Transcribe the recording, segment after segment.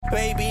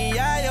Baby,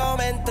 ya yo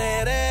me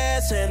enteré,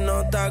 se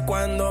nota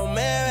cuando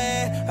me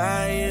ves.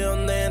 Ahí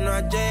donde no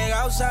has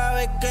llegado,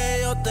 sabes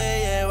que yo te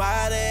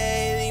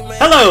llevaré. Dime.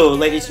 Hello,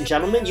 ladies and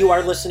gentlemen. You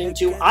are listening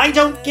to I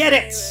Don't Get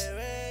It.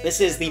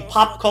 This is the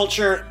Pop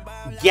Culture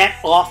Get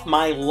Off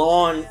My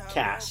Lawn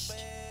cast.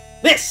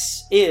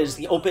 This is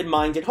the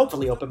open-minded,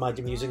 hopefully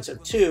open-minded musings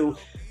of two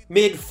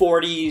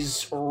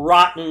mid-40s,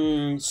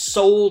 rotten,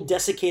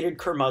 soul-desiccated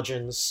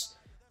curmudgeons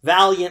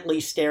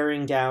valiantly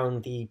staring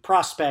down the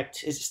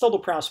prospect, is still the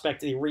prospect,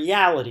 the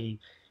reality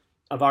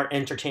of our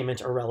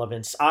entertainment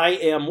irrelevance. I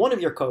am one of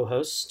your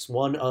co-hosts,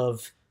 one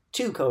of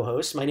two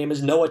co-hosts. My name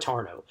is Noah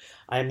Tarnow.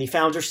 I am the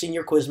founder,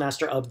 senior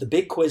quizmaster of The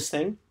Big Quiz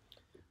Thing,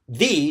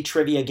 the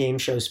trivia game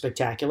show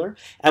spectacular.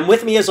 And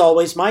with me, as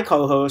always, my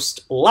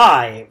co-host,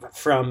 live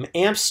from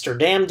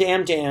Amsterdam,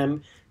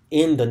 damn,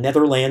 in the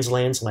Netherlands,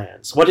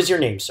 lands. What is your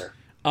name, sir?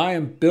 I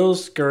am Bill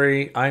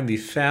Scurry. I'm the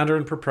founder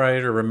and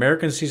proprietor of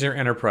American Caesar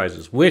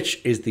Enterprises,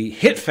 which is the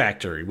hit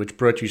factory which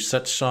brought you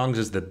such songs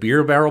as the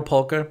Beer Barrel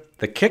Polka,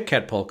 the Kit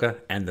Kat Polka,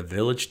 and the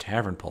Village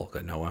Tavern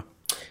Polka, Noah.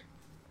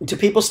 Do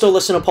people still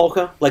listen to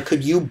polka? Like,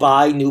 could you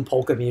buy new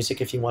polka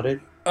music if you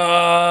wanted?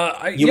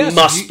 Yes,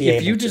 must be able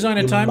if you to. design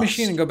a You time must.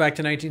 machine and go back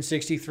to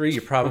 1963,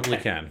 you probably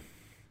can.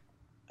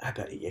 I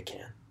bet you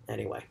can.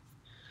 Anyway,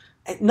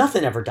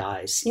 nothing ever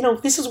dies. You know,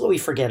 this is what we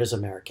forget as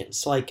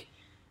Americans. Like,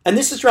 and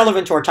this is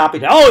relevant to our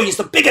topic. Oh, he's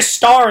the biggest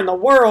star in the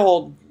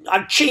world.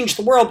 I've changed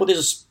the world with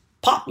his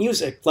pop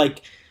music.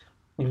 Like,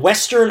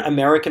 Western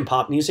American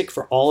pop music,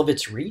 for all of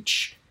its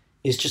reach,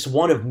 is just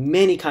one of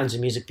many kinds of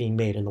music being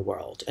made in the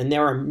world. And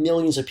there are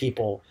millions of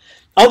people.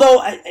 Although,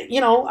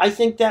 I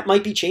think that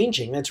might be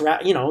changing. That's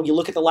you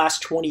look at the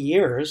last 20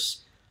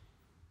 years,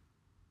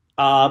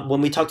 when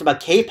we talked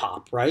about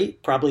K-pop,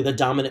 right? Probably the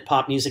dominant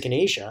pop music in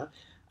Asia.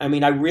 I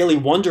mean, I really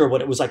wonder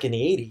what it was like in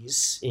the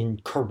 80s in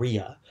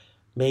Korea.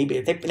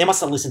 Maybe they must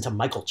have listened to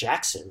Michael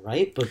Jackson,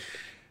 right? But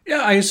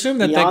Yeah, I assume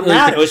that beyond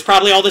that, it was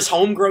probably all this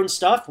homegrown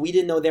stuff. We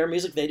didn't know their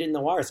music; they didn't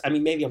know ours. I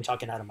mean, maybe I'm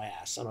talking out of my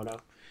ass. I don't know.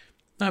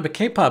 No, but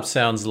K-pop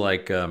sounds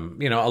like, a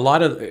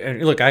lot of...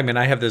 Look, I mean,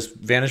 I have this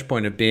vantage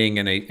point of being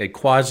in a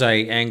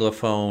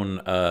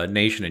quasi-Anglophone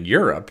nation in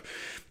Europe,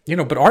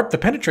 but the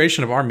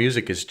penetration of our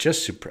music is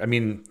just super... I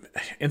mean,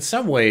 in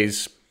some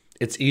ways,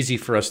 it's easy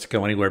for us to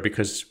go anywhere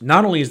because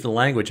not only is the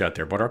language out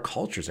there, but our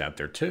culture's out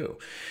there too.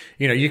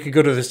 You could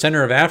go to the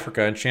center of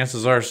Africa and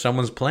chances are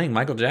someone's playing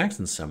Michael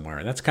Jackson somewhere.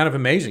 And that's kind of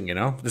amazing,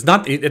 It's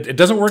not, it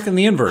doesn't work in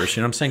the inverse.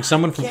 I'm saying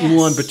someone from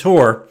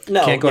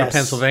Ulaanbaatar can't go to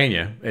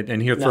Pennsylvania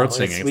and hear throat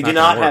singing. We do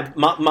not have,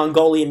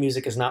 Mongolian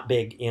music is not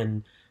big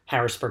in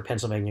Harrisburg,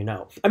 Pennsylvania,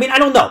 no. I mean, I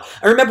don't know.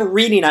 I remember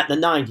reading that in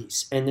the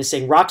 90s and they're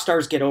saying, rock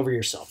stars, get over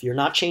yourself. You're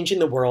not changing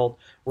the world.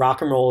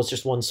 Rock and roll is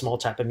just one small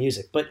type of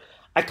music. But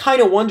I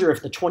kind of wonder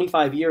if the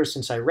 25 years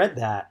since I read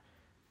that,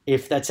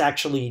 if that's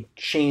actually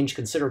changed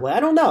considerably. I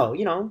don't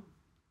know,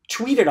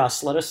 tweet at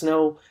us. Let us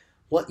know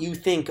what you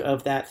think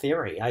of that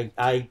theory.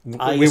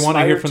 We want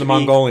to hear from the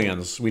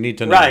Mongolians. We need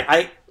to know.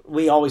 Right.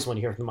 We always want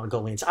to hear from the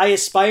Mongolians. I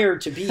aspire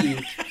to be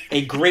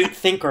a great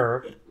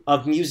thinker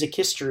of music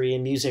history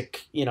and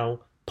music,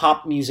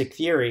 pop music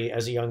theory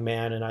as a young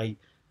man. And I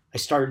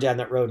started down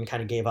that road and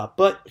kind of gave up.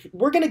 But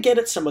we're going to get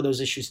at some of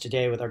those issues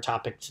today with our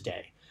topic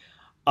today.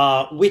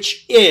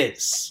 Which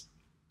is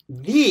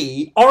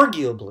the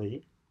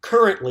arguably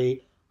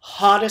currently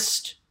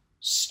hottest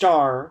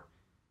star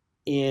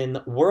in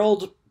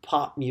world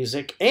pop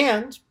music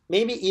and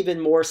maybe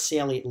even more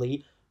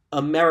saliently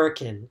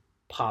American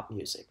pop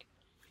music.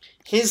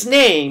 His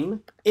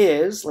name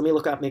is, let me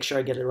look up, make sure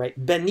I get it right,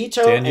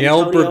 Benito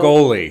Daniel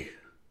Bergoli.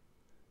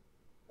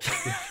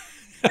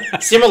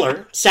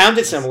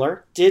 Sounded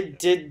similar,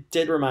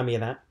 did remind me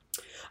of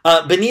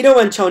that. Benito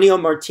Antonio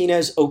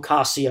Martinez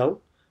Ocasio.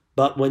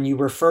 But when you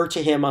refer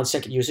to him on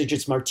second usage,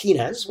 it's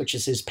Martinez, which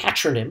is his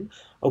patronym.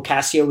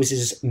 Ocasio is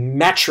his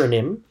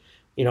matronym,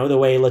 the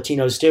way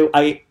Latinos do.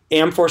 I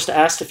am forced to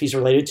ask if he's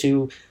related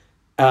to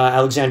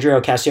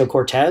Alexandria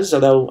Ocasio-Cortez,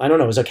 although, I don't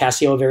know, is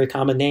Ocasio a very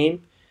common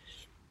name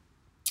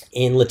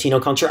in Latino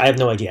culture? I have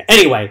no idea.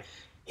 Anyway,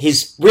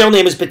 his real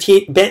name is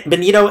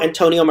Benito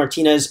Antonio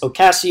Martinez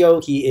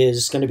Ocasio. He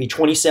is going to be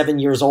 27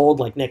 years old,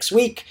 like next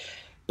week.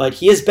 But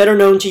he is better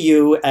known to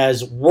you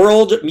as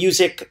world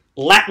music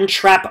Latin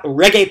trap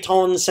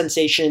reggaeton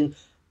sensation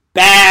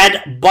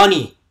Bad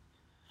Bunny.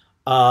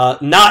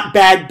 Not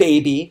Bad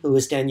Baby, who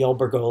is Daniel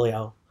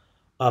Bergoglio.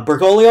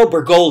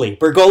 Bergoli.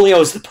 Bergoglio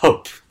is the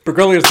Pope.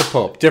 Bergoglio is the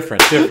Pope.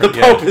 Different. The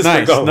Pope is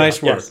Bergoglio.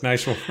 Nice work. Yes.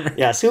 Nice work.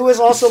 Yes, who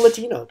is also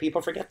Latino.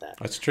 People forget that.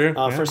 That's true.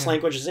 First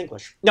language is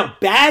English. No,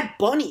 Bad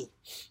Bunny.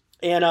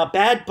 And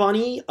Bad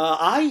Bunny,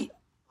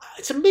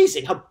 it's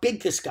amazing how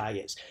big this guy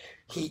is.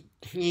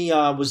 He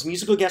was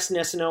musical guest in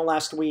SNL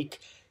last week.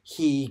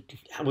 He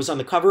was on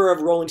the cover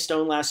of Rolling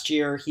Stone last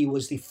year. He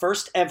was the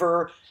first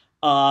ever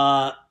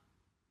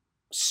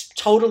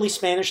totally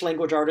Spanish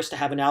language artist to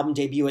have an album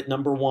debut at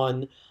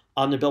 #1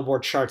 on the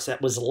Billboard charts.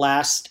 That was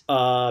last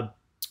fall,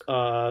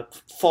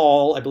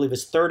 I believe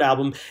his third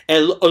album,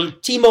 El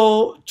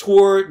Último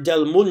Tour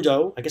del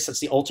Mundo. I guess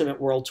that's the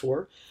Ultimate World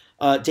Tour.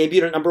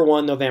 Debuted at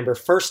 #1 November.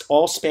 First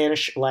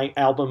all-Spanish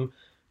album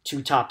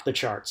to top the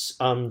charts.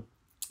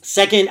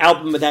 Second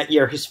album of that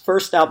year, his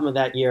first album of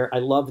that year. I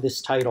love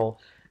this title.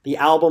 The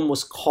album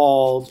was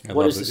called.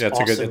 What is this?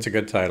 It's a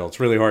good title. It's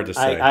really hard to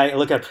say. I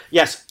look up.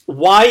 Yes,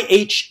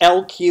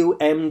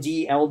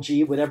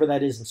 YHLQMDLG, whatever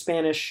that is in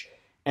Spanish,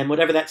 and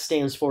whatever that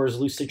stands for is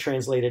loosely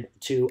translated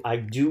to "I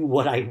do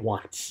what I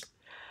want."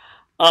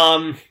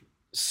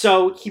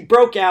 So he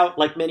broke out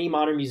like many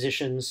modern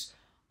musicians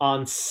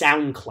on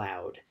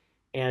SoundCloud,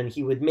 and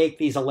he would make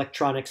these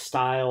electronic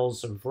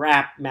styles of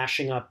rap,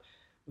 mashing up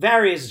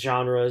various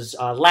genres.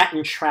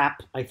 Latin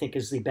trap, I think,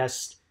 is the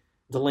best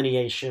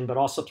delineation, but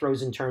also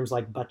throws in terms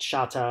like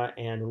bachata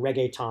and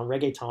reggaeton.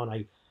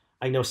 Reggaeton,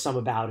 I know some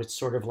about. It's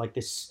sort of like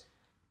this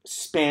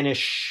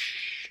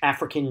Spanish,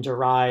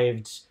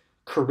 African-derived,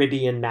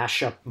 Caribbean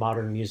mashup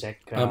modern music.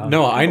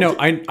 No, I know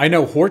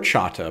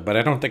horchata, but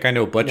I don't think I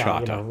know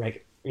bachata. No,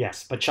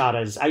 yes,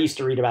 bachata is. I used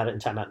to read about it in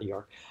Time Out New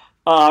York.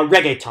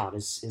 Reggaeton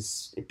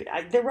is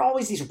there were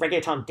always these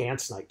reggaeton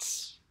dance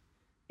nights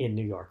in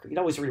New York. You'd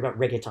always read about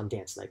reggaeton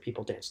dance night.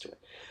 People dance to it.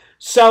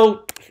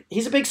 So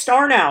he's a big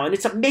star now, and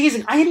it's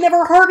amazing. I had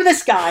never heard of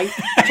this guy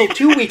until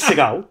 2 weeks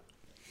ago.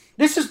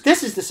 This is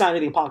the sign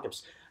of the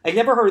apocalypse. I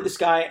never heard of this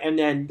guy, and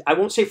then I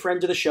won't say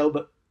friend of the show,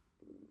 but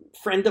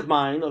friend of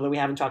mine, although we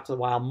haven't talked in a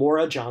while,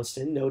 Maura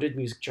Johnston, noted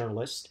music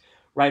journalist,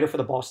 writer for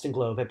the Boston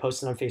Globe. I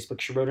posted on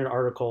Facebook. She wrote an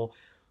article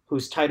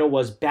whose title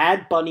was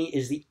 "Bad Bunny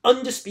is the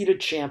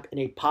undisputed champ in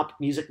a pop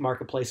music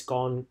marketplace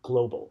gone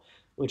global,"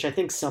 which I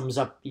think sums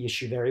up the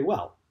issue very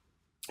well.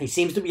 He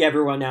seems to be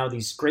everywhere now,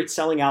 these great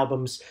selling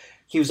albums.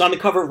 He was on the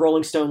cover of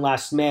Rolling Stone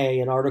last May,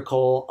 an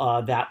article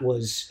that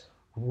was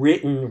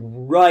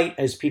written right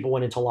as people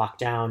went into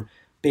lockdown.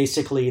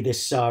 Basically,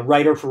 this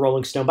writer for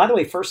Rolling Stone, by the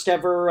way, first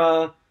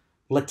ever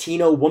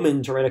Latino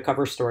woman to write a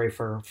cover story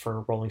for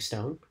Rolling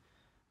Stone.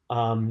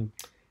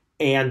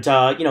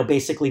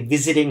 Basically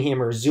visiting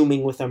him or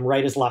Zooming with him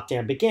right as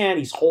lockdown began.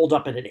 He's holed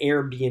up in an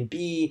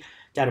Airbnb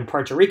down in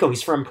Puerto Rico.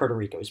 He's from Puerto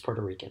Rico. He's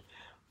Puerto Rican.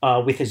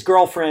 With his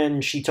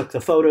girlfriend. She took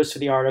the photos for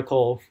the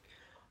article.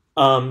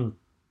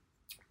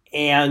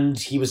 And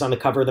he was on the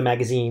cover of the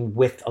magazine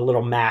with a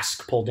little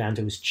mask pulled down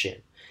to his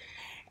chin.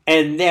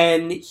 And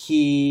then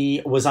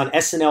he was on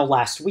SNL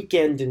last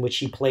weekend, in which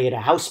he played a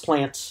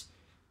houseplant.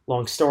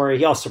 Long story.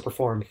 He also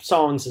performed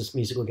songs, as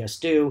musical guests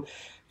do.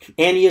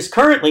 And he is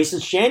currently,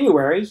 since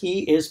January,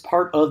 he is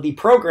part of the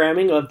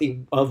programming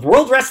of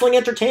World Wrestling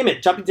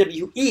Entertainment,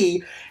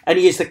 WWE, and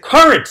he is the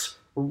current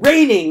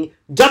reigning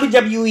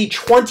WWE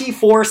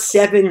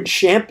 24/7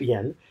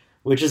 champion,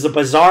 which is a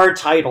bizarre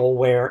title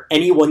where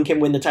anyone can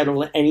win the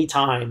title at any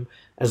time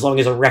as long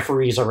as a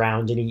referee's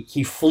around, and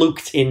he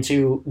fluked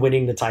into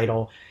winning the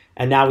title,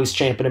 and now he's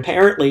champion.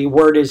 Apparently,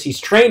 word is he's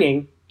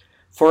training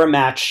for a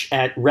match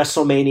at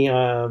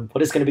WrestleMania,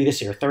 what is going to be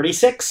this year,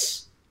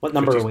 36? What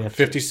number are we at?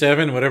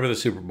 57, whatever the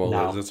Super Bowl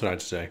is, that's what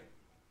I'd say.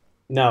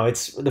 No,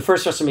 it's the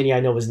first WrestleMania I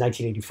know was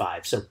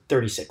 1985, so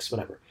 36,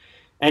 whatever.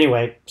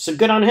 Anyway, so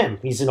good on him.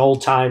 He's an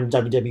old-time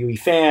WWE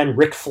fan.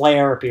 Ric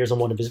Flair appears on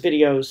one of his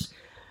videos.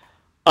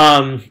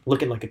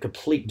 Looking like a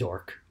complete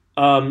dork.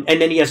 And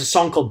then he has a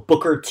song called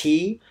Booker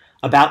T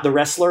about the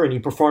wrestler, and he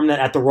performed that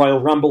at the Royal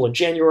Rumble in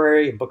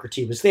January, and Booker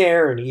T was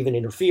there, and he even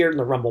interfered in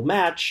the Rumble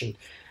match, and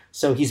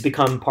so he's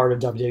become part of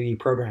WWE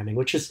programming,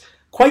 which is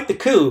quite the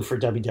coup for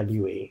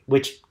WWE,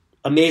 which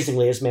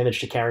amazingly has managed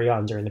to carry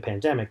on during the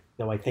pandemic,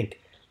 though I think,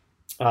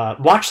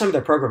 watch some of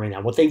their programming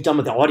now. What they've done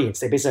with the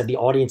audience, they basically have the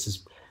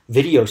audience's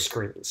video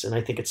screens, and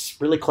I think it's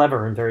really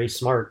clever and very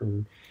smart,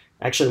 and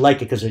I actually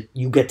like it because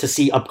you get to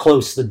see up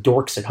close the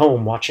dorks at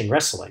home watching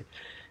wrestling,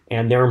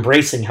 and they're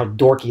embracing how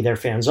dorky their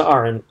fans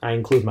are, and I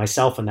include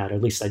myself in that, or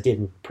at least I did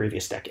in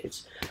previous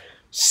decades.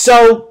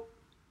 So,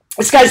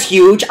 this guy's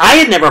huge. I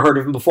had never heard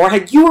of him before.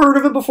 Had you heard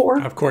of him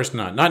before? Of course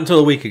not. Not until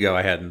a week ago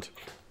I hadn't.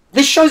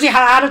 This shows you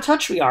how out of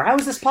touch we are. How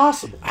is this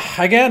possible?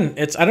 Again,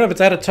 I don't know if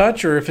it's out of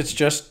touch or if it's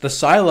just the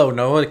silo,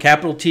 Noah,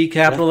 capital T,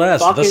 capital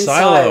S, the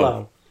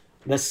silo.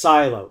 The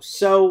silo.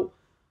 So,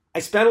 I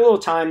spent a little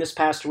time this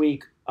past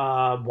week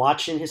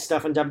watching his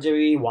stuff on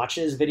WWE,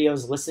 watching his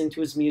videos, listening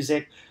to his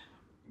music.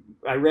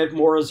 I read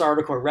Maura's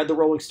article, I read the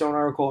Rolling Stone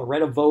article, I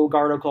read a Vogue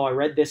article, I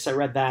read this, I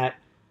read that.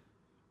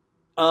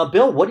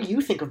 Bill, what do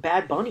you think of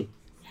Bad Bunny?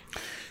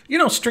 You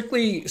know,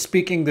 strictly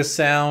speaking, the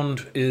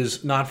sound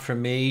is not for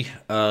me.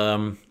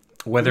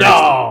 Whether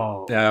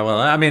no! Well,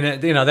 I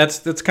mean, you know,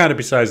 that's kind of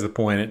besides the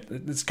point.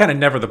 It's kind of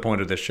never the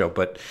point of this show,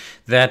 but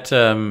that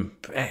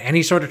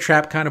any sort of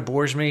trap kind of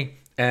bores me.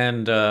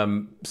 And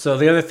so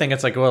the other thing,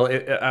 it's like, well,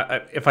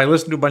 if I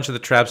listen to a bunch of the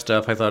trap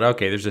stuff, I thought,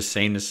 okay, there's a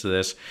saneness to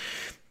this.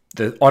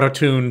 The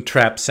auto-tune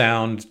trap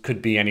sound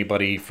could be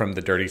anybody from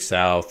the Dirty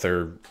South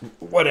or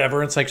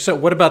whatever. It's like, so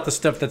what about the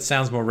stuff that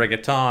sounds more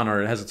reggaeton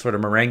or it has a sort of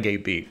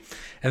merengue beat?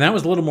 And that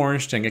was a little more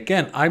interesting.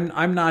 Again,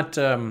 I'm not.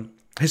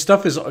 His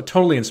stuff is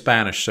totally in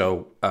Spanish,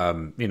 so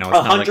you know,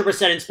 it's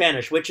 100% in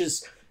Spanish, which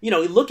is, you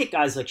know, you look at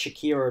guys like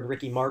Shakira and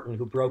Ricky Martin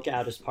who broke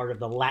out as part of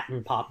the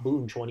Latin pop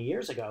boom 20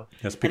 years ago.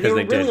 That's because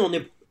they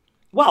did.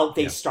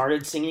 They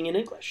started singing in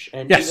English,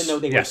 and even though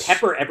they would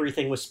pepper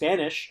everything with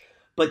Spanish,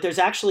 But there's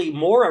actually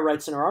Mora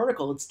writes in her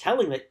article. It's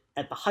telling that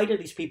at the height of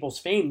these people's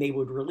fame, they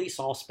would release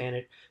all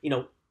Spanish,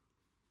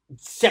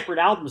 separate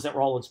albums that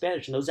were all in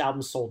Spanish, and those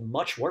albums sold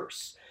much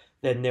worse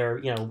than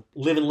their,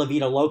 Livin' La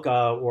Vida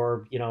Loca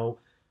or,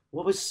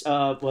 what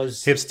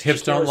was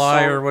Hips Don't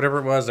Lie or whatever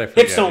it was. I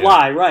forget. Hips Don't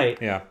Lie, right?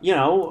 Yeah.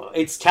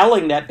 It's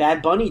telling that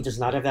Bad Bunny does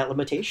not have that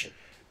limitation.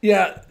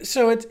 Yeah,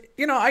 so it's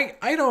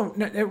I don't.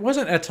 It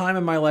wasn't a time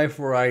in my life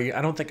where I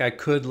don't think I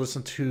could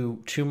listen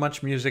to too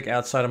much music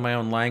outside of my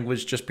own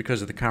language just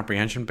because of the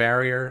comprehension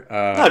barrier.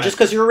 No, just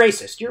because you're a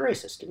racist. You're a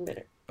racist. Admit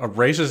it. A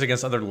racist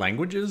against other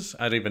languages?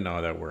 I don't even know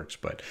how that works,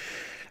 but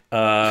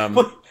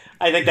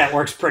I think that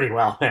works pretty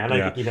well, man.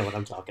 I think you know what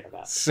I'm talking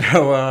about.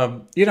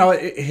 So he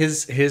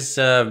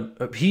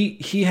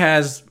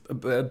has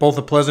both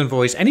a pleasant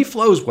voice and he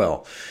flows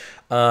well.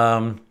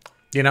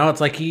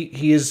 It's like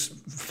he is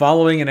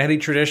following an Eddie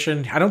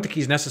tradition. I don't think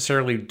he's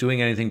necessarily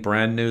doing anything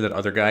brand new that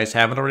other guys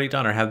haven't already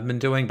done or haven't been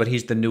doing, but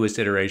he's the newest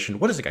iteration.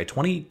 What is the guy,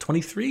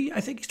 23?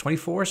 I think he's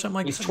 24 or something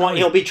like that. He's 20.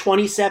 He'll be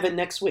 27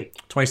 next week.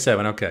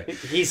 27, okay.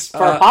 He's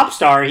for a pop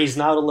star, he's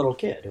not a little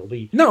kid. He'll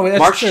be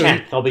March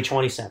 10th, he'll be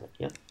 27.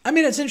 Yeah. I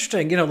mean, it's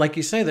interesting, like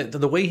you say, that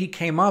the way he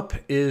came up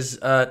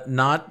is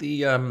not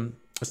the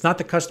it's not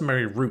the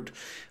customary route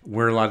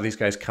where a lot of these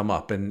guys come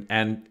up, and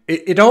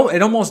it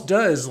almost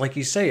does, like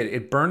you say,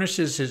 it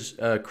burnishes his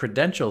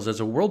credentials as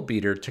a world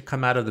beater to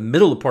come out of the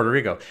middle of Puerto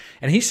Rico.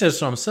 And he says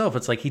so himself,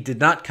 it's like he did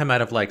not come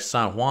out of like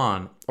San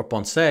Juan or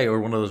Ponce or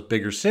one of those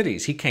bigger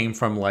cities. He came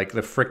from like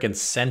the frickin'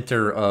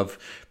 center of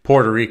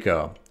Puerto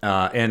Rico,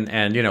 and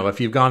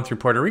if you've gone through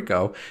Puerto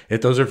Rico,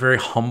 those are very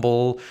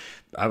humble,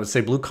 I would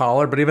say blue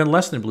collar, but even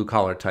less than blue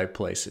collar type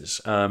places.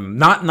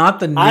 Not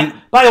the new.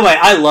 By the way,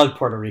 I love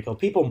Puerto Rico.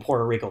 People in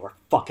Puerto Rico are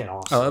fucking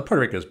awesome.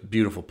 Puerto Rico is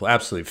beautiful,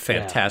 absolutely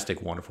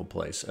fantastic, wonderful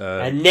place.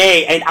 And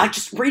I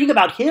just reading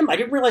about him, I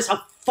didn't realize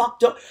how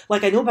fucked up.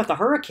 Like I know about the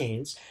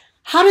hurricanes.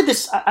 How did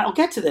this? I'll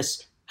get to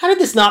this. How did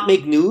this not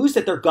make news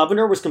that their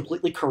governor was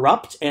completely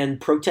corrupt and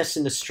protests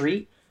in the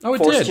street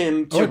forced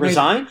him to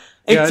resign?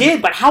 It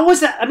did, but how was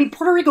that? I mean,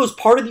 Puerto Rico is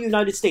part of the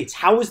United States.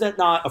 How was that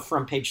not a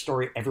front page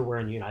story everywhere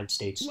in the United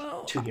States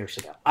 2 years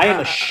ago? I am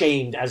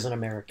ashamed as an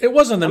American. It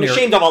wasn't I'm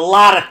ashamed of a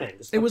lot of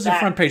things. It was a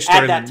front page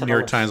story in the New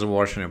York Times and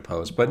Washington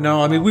Post. But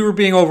no, I mean, we were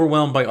being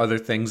overwhelmed by other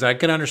things. I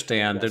can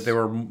understand that there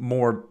were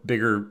more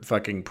bigger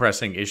fucking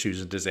pressing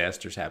issues and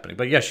disasters happening.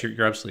 But yes,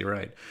 you're absolutely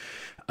right.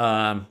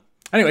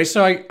 Anyway,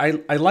 so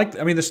I like.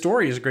 I mean, the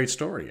story is a great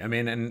story. I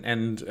mean,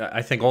 and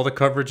I think all the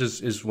coverage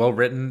is well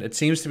written. It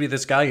seems to be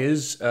this guy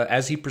is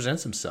as he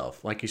presents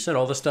himself. Like you said,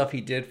 all the stuff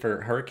he did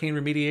for hurricane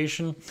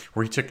remediation,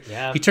 where he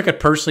took it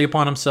personally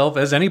upon himself,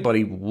 as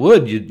anybody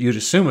would. You'd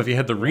assume if he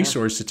had the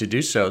resources to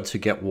do so, to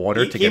get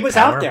water, to get power. He was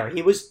out there.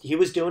 He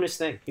was doing his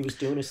thing. He was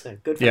doing his thing.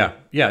 Good for him.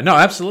 Yeah. No,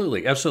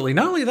 absolutely.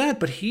 Not only that,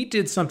 but he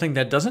did something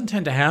that doesn't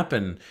tend to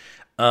happen.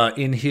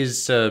 In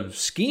his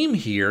scheme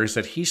here is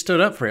that he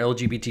stood up for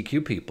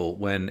LGBTQ people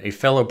when a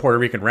fellow Puerto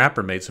Rican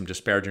rapper made some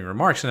disparaging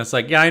remarks. And it's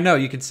like, yeah, I know.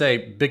 You could say,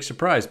 big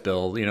surprise,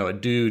 Bill. A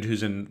dude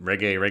who's in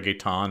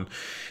reggaeton,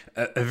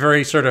 a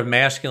very sort of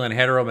masculine,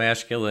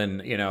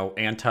 heteromasculine,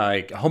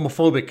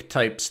 anti-homophobic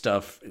type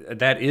stuff.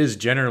 That is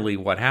generally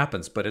what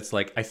happens. But it's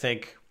like,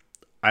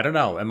 I don't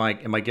know. Am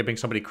I giving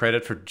somebody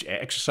credit for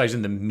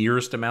exercising the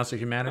merest amounts of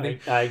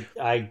humanity? I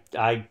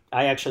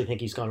actually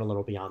think he's gone a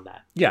little beyond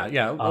that.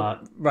 Yeah.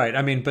 Right.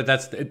 I mean, but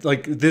that's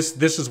like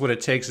this is what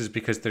it takes, is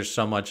because there's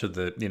so much of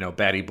the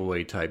baddie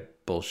boy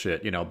type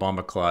bullshit,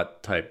 bomba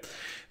clot type.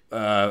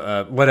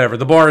 Whatever.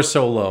 The bar is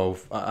so low.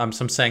 I'm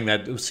saying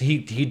that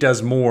he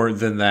does more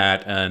than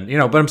that, and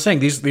but I'm saying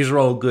these are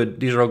all good.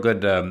 These are all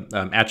good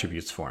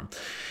attributes for him.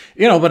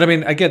 But I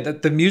mean, again,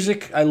 the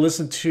music I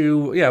listened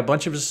to, a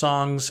bunch of his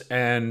songs,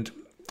 and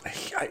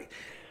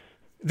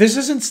this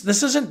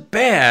isn't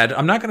bad.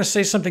 I'm not going to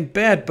say something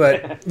bad,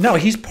 but no,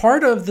 he's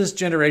part of this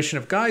generation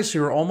of guys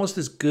who are almost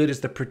as good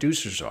as the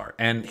producers are.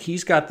 And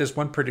he's got this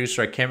one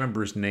producer, I can't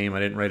remember his name, I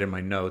didn't write it in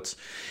my notes,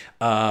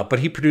 but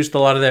he produced a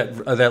lot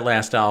of that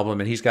last album,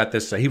 and he's got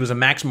this. He was a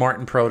Max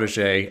Martin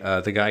protege,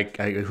 the guy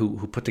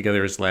who put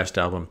together his last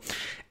album.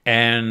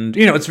 And,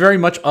 it's very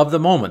much of the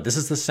moment. This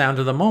is the sound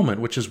of the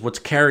moment, which is what's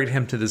carried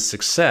him to this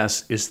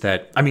success,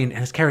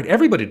 has carried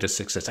everybody to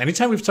success.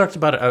 Anytime we've talked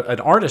about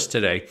an artist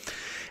today,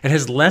 it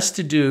has less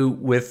to do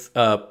with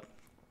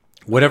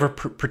whatever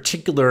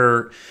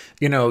particular,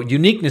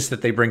 uniqueness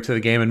that they bring to the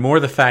game, and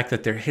more the fact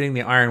that they're hitting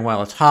the iron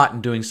while it's hot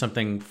and doing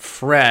something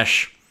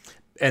fresh,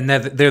 and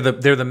that they're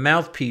the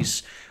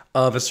mouthpiece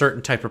of a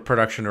certain type of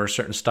production or a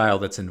certain style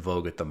that's in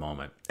vogue at the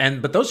moment.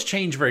 But those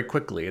change very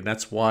quickly, and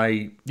that's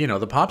why,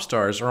 the pop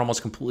stars are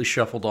almost completely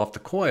shuffled off the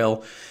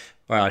coil.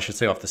 Well, I should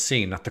say off the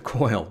scene, not the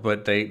coil,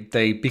 but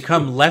they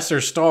become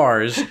lesser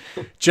stars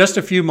just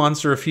a few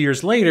months or a few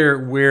years later,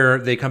 where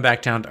they come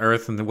back down to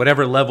earth, and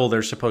whatever level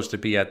they're supposed to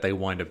be at, they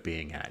wind up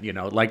being at.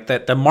 Like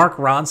the Mark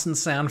Ronson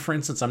sound, for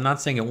instance. I'm not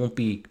saying it won't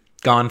be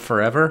gone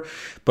forever.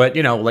 But,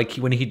 like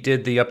when he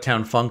did the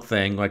Uptown Funk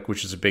thing,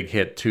 which is a big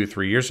hit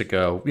 2-3 years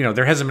ago,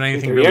 there hasn't been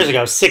anything 3 years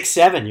ago,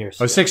 6-7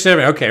 years ago.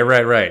 6-7. Okay,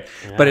 right.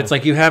 Yeah. But it's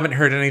like you haven't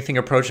heard anything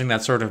approaching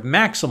that sort of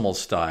maximal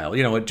style.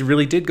 It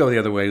really did go the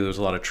other way. There was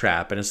a lot of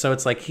trap. And so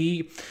it's like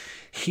he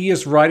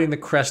is riding the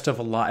crest of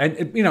a lot.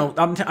 And,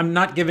 I'm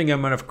not giving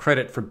him enough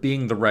credit for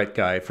being the right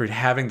guy, for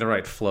having the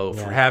right flow,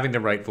 for having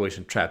the right voice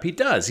and trap. He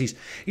does. He's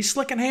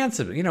slick and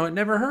handsome. It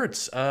never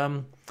hurts.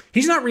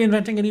 He's not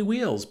reinventing any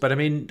wheels, but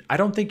I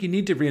don't think you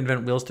need to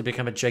reinvent wheels to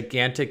become a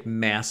gigantic,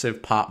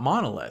 massive pop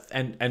monolith.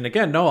 And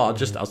again, no,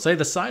 I'll say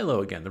the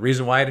silo again. The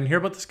reason why I didn't hear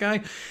about this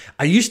guy,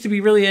 I used to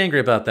be really angry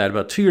about that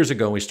about 2 years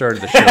ago when we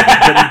started the show.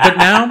 but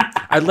now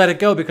I let it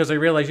go because I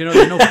realized,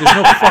 there's no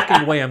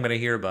fucking way I'm going to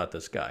hear about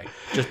this guy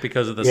just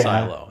because of the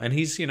silo. And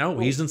he's,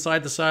 he's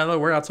inside the silo,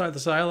 we're outside the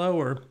silo,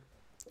 or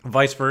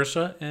vice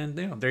versa. And,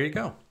 there you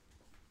go.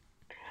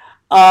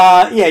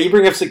 You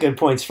bring up some good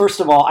points. First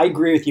of all, I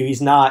agree with you.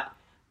 He's not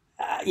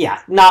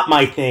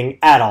my thing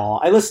at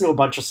all. I listen to a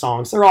bunch of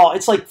songs.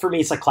 It's like, for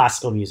me, it's like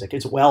classical music.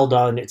 It's well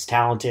done. It's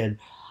talented.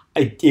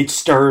 It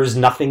stirs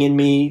nothing in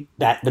me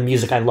that the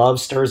music I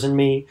love stirs in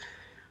me.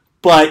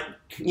 But,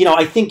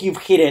 I think you've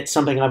hit at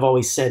something I've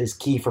always said is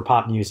key for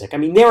pop music.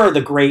 There are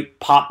the great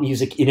pop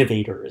music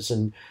innovators,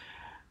 and,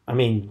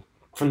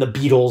 from the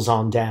Beatles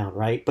on down,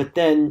 right? But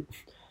then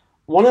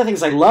one of the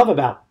things I love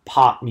about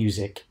pop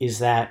music is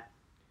that,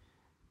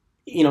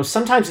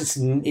 sometimes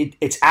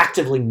it's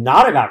actively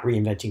not about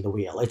reinventing the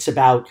wheel. It's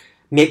about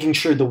making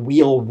sure the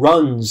wheel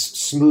runs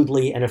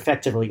smoothly and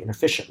effectively and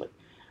efficiently.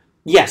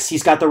 Yes,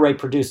 he's got the right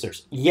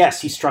producers.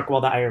 Yes, he struck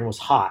while the iron was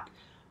hot.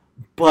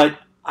 But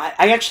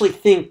I actually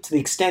think, to the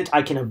extent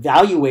I can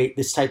evaluate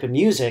this type of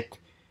music,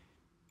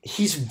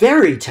 he's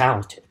very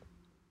talented.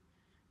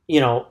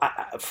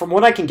 From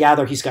what I can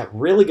gather, he's got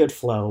really good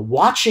flow.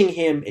 Watching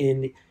him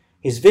in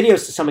his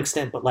videos to some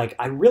extent, but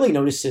I really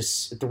noticed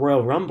this at the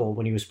Royal Rumble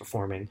when he was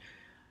performing.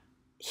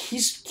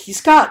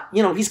 He's got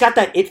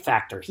that it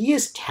factor. He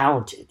is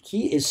talented.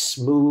 He is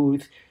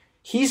smooth.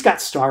 He's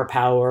got star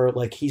power.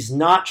 He's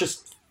not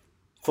just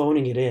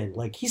phoning it in.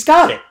 He's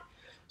got it.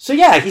 So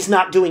yeah, he's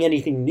not doing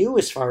anything new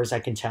as far as I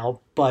can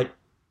tell, but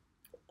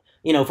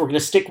if we're going to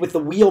stick with the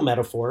wheel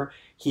metaphor,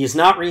 he is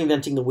not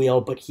reinventing the wheel,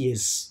 but he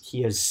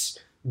is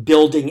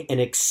building an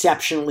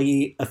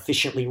exceptionally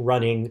efficiently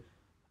running,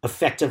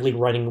 effectively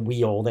running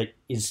wheel that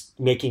is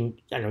making,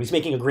 he's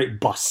making a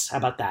great bus. How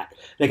about that?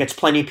 That gets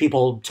plenty of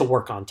people to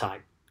work on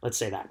time. Let's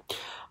say that.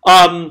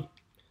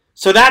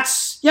 So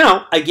that's,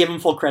 I give him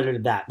full credit to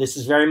that. This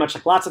is very much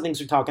like lots of things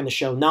we talk on the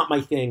show. Not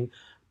my thing,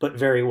 but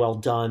very well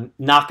done.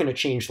 Not going to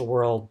change the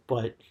world,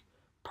 but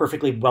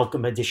perfectly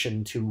welcome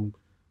addition to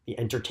the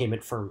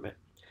entertainment firmament.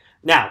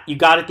 Now, you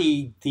got it.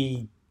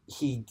 He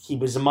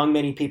was among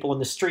many people in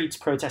the streets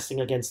protesting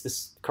against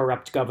this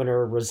corrupt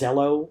governor.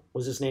 Rosello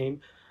was his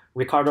name.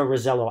 Ricardo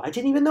Rosello. I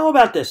didn't even know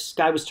about this.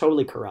 Guy was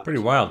totally corrupt.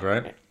 Pretty wild,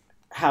 right?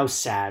 How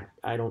sad.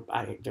 I don't,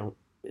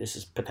 this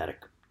is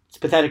pathetic. It's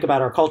pathetic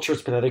about our culture.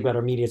 It's pathetic about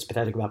our media. It's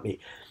pathetic about me.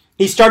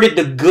 He started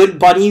the Good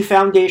Buddy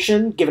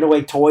Foundation, giving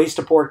away toys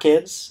to poor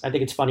kids. I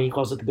think it's funny he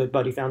calls it the Good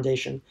Buddy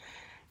Foundation.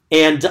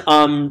 And,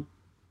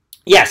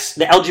 yes,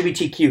 the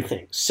LGBTQ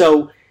thing.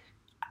 So,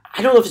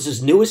 I don't know if it's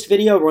his newest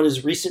video or one of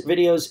his recent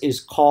videos is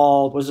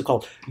called, what is it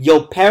called?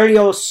 Yo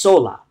Perreo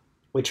Sola,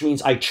 which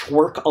means I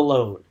twerk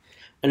alone.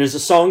 And there's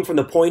a song from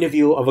the point of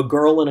view of a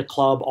girl in a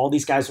club. All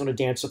these guys want to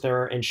dance with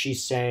her, and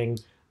she's saying,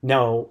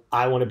 no,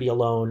 I want to be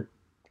alone.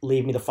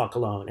 Leave me the fuck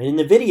alone. And in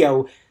the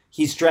video,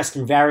 he's dressed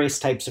in various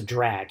types of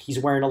drag. He's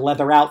wearing a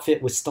leather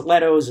outfit with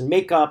stilettos and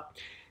makeup.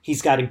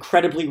 He's got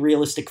incredibly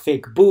realistic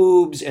fake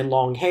boobs and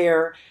long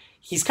hair.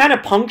 He's kind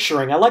of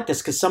puncturing. I like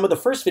this because some of the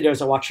first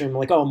videos I watched him,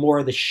 like, oh, more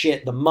of the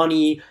shit, the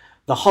money,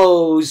 the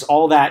hoes,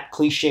 all that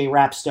cliche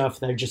rap stuff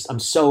that I'm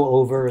so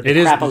over. It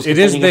is there.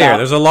 About.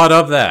 There's a lot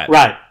of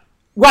that.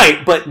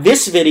 Right, but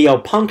this video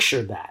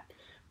punctured that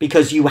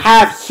because you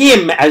have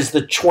him as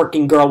the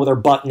twerking girl with her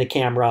butt in the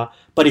camera,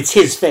 but it's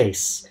his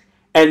face.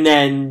 And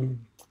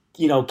then,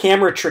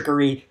 camera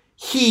trickery,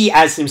 he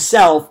as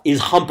himself is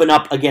humping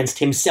up against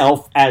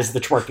himself as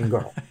the twerking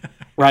girl,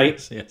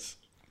 right? Yes.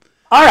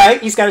 All right,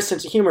 he's got a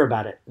sense of humor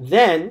about it.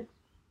 Then,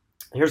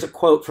 here's a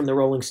quote from the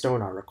Rolling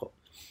Stone article.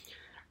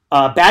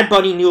 Bad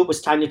Bunny knew it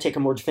was time to take a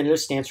more definitive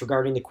stance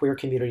regarding the queer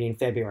community in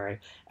February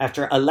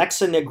after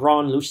Alexa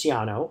Negron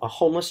Luciano, a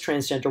homeless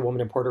transgender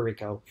woman in Puerto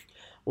Rico,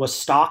 was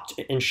stalked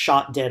and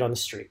shot dead on the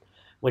street.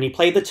 When he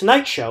played The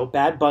Tonight Show,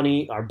 Bad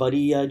Bunny, our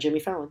buddy Jimmy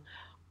Fallon,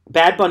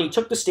 Bad Bunny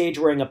took the stage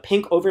wearing a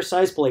pink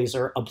oversized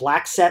blazer, a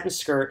black satin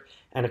skirt,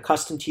 and a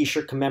custom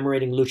t-shirt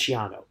commemorating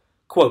Luciano.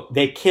 Quote,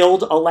 "They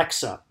killed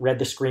Alexa," read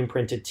the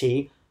screen-printed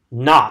tee,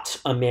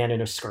 "not a man in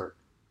a skirt."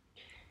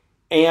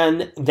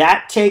 And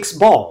that takes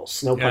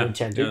balls, no pun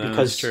intended,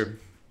 because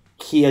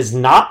he is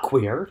not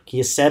queer. He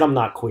has said, I'm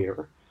not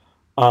queer.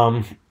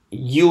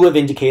 You have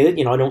indicated,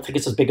 I don't think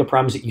it's as big a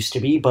problem as it used to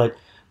be, but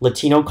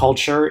Latino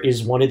culture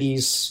is one of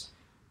these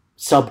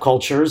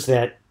subcultures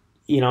that,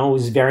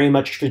 is very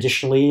much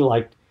traditionally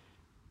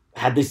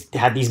had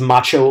these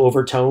macho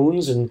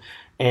overtones and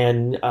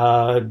and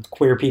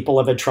queer people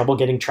have had trouble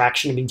getting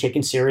traction and being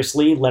taken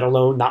seriously, let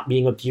alone not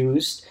being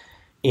abused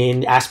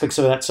in aspects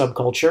of that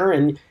subculture.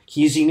 And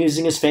he's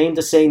using his fame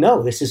to say,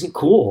 no, this isn't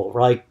cool.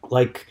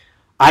 Like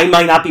I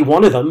might not be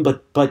one of them,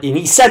 but and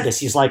he said this.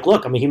 He's like,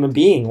 look, I'm a human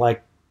being.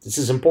 Like, this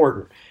is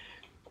important.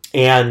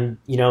 And,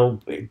 you know,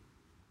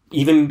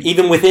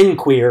 even within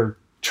queer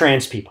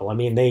trans people, I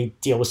mean, they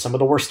deal with some of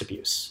the worst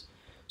abuse.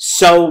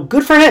 So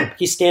good for him.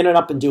 He's standing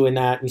up and doing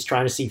that. And he's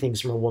trying to see things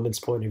from a woman's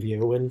point of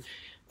view. And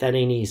that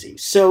ain't easy.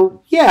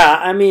 So, yeah,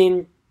 I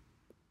mean,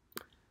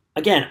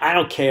 again, I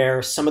don't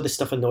care. Some of this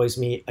stuff annoys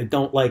me. I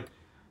don't like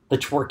the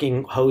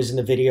twerking hose in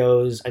the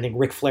videos. I think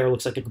Ric Flair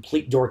looks like a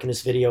complete dork in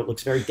this video. It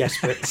looks very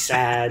desperate and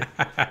sad.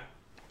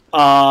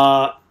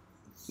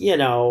 You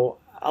know,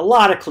 a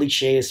lot of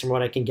cliches from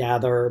what I can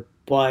gather,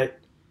 but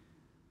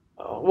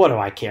what do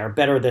I care?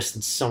 Better this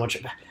than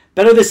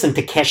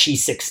Takeshi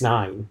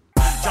 6ix9ine.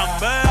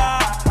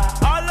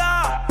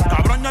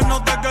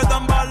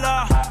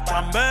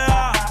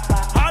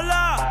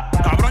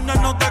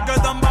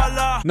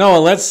 Noah,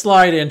 let's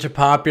slide into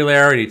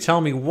popularity.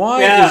 Tell me,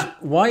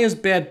 why is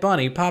Bad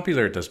Bunny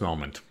popular at this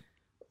moment?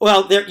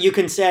 Well, there you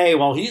can say,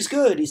 well, he's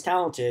good, he's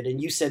talented,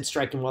 and you said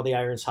strike him while the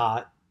iron's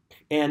hot.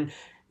 And,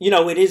 you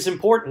know, it is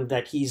important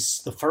that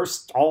he's the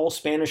first all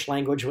Spanish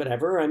language,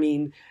 whatever. I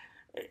mean,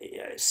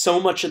 so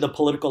much of the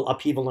political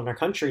upheaval in our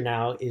country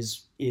now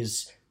is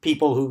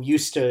people who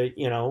used to,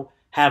 you know,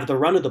 have the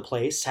run of the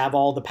place, have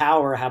all the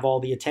power, have all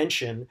the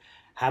attention,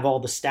 have all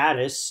the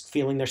status,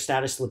 feeling their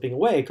status slipping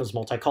away because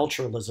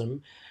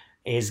multiculturalism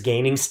is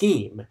gaining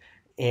steam.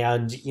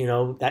 And, you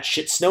know, that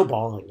shit's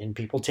snowballing and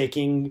people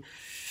taking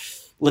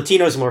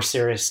Latinos more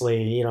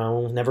seriously, you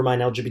know, never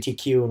mind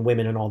LGBTQ and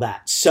women and all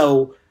that.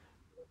 So,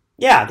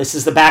 yeah, this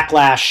is the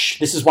backlash.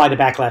 This is why the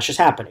backlash is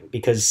happening,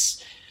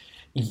 because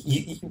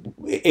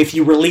if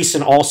you release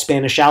an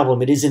all-Spanish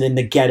album, it isn't in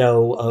the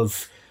ghetto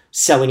of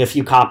selling a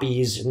few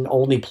copies and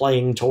only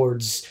playing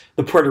towards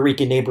the Puerto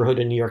Rican neighborhood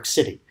in New York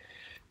City.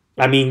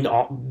 I mean,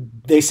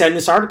 they said in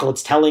this article,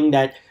 it's telling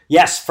that,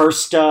 yes,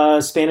 first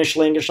Spanish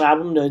language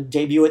album to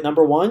debut at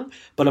 #1,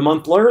 but a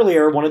month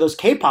earlier, one of those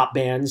K-pop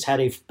bands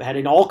had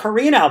an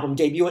all-Korean album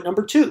debut at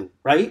 #2,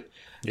 right?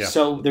 Yeah.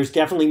 So there's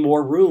definitely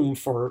more room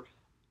for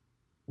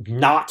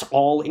not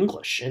all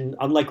English. And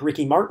unlike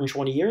Ricky Martin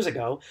 20 years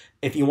ago,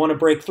 if you want to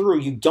break through,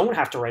 you don't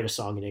have to write a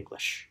song in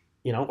English,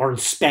 you know, or in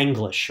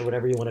Spanglish or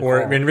whatever you want to call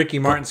it. Or in Ricky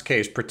Martin's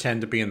case,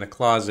 pretend to be in the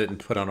closet and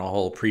put on a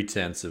whole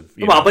pretense of,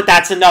 but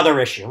that's another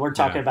issue. We're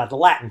talking about the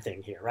Latin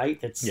thing here, right?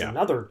 It's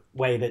another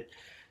way that,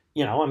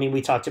 you know, I mean,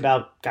 we talked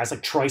about guys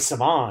like Troye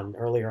Sivan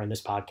earlier in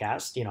this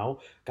podcast, you know,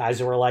 guys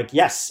who were like,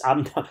 yes,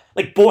 I'm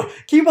like, boy,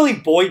 can you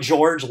believe Boy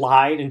George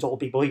lied and told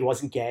people he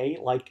wasn't gay?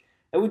 Like,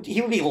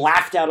 he would be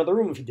laughed out of the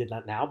room if he did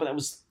that now, but that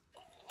was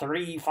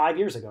 35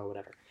 years ago or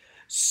whatever.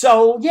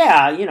 So,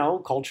 yeah, you know,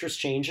 culture's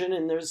changing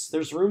and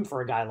there's room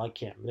for a guy like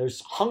him.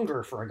 There's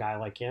hunger for a guy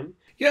like him.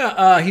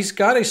 Yeah, he's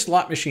got a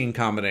slot machine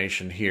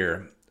combination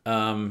here.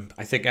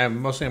 I think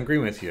I'm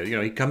agreeing with you. You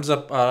know, he comes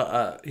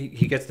up,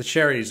 he gets the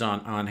cherries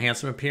on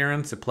handsome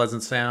appearance, a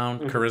pleasant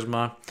sound,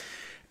 charisma.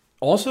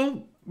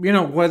 Also, you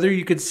know, whether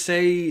you could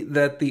say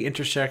that the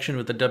intersection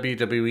with the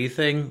WWE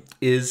thing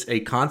is a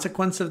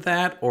consequence of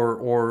that,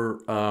 or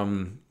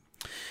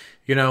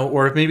you know,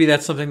 or if maybe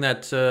that's something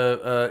that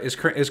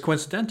is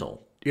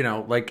coincidental. You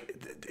know, like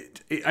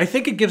I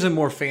think it gives him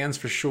more fans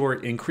for sure.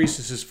 It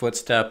increases his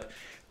footstep,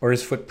 or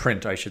his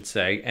footprint, I should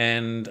say,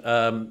 and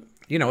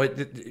you know,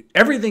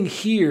 everything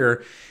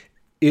here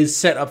is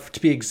set up to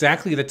be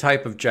exactly the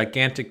type of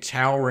gigantic,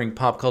 towering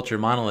pop culture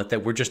monolith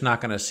that we're just not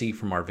going to see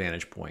from our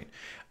vantage point.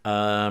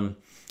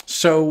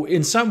 So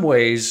in some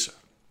ways,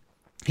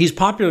 he's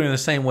popular in the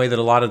same way that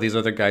a lot of these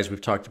other guys we've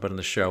talked about in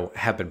the show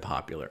have been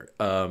popular.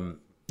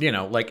 You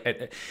know,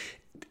 like,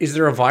 is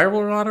there a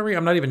viral lottery?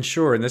 I'm not even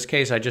sure. In this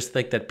case, I just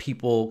think that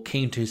people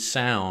came to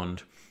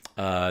sound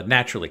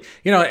naturally.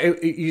 You know,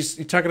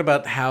 you're talking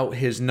about how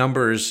his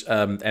numbers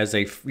as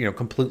a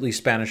completely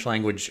Spanish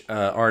language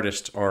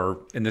artist are,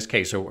 in this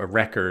case, a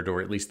record,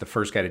 or at least the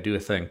first guy to do a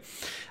thing.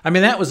 I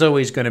mean, that was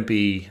always going to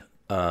be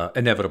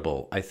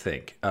inevitable, I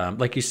think.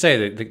 Like you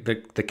say,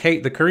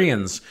 the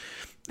Koreans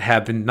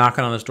have been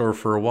knocking on this door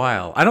for a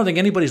while. I don't think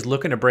anybody's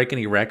looking to break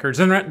any records.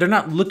 They're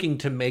not looking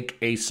to make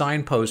a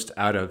signpost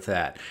out of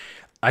that.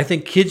 I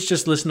think kids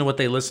just listen to what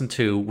they listen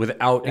to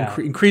without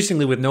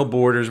increasingly with no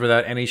borders,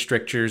 without any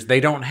strictures. They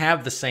don't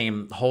have the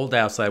same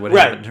holdouts I would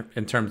have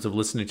in terms of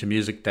listening to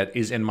music that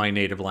is in my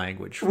native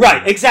language.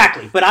 Right,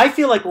 exactly. But I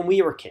feel like when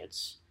we were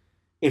kids,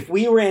 if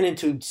we ran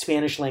into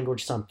Spanish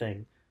language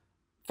something,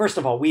 first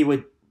of all, we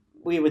would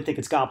think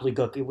it's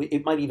gobbledygook.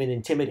 It might even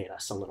intimidate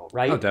us a little,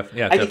 right? Oh,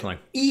 definitely.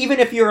 Even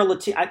if you're a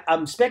Latino,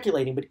 I'm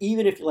speculating, but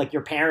even if like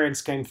your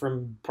parents came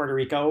from Puerto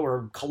Rico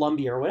or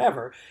Colombia or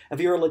whatever, if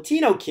you're a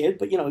Latino kid,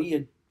 but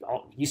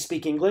you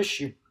speak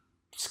English, your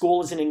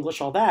school is in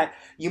English, all that,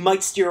 you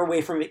might steer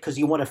away from it because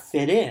you want to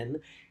fit in.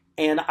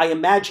 And I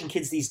imagine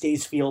kids these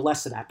days feel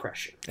less of that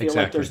pressure. Feel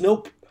like there's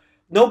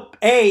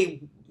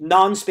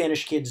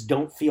non-Spanish kids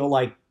don't feel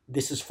like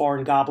this is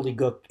foreign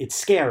gobbledygook, it's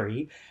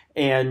scary.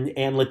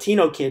 and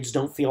Latino kids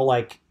don't feel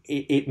like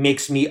it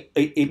makes me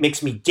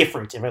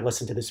different if I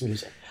listen to this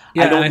music.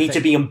 Yeah, I don't need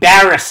to be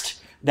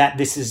embarrassed that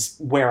this is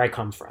where I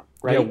come from.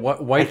 Right? Yeah,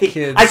 white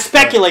kids. I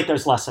speculate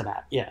there's less of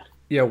that. Yeah.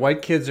 Yeah,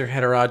 white kids are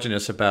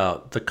heterogeneous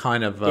about the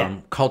kind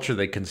of culture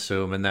they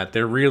consume, and that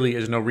there really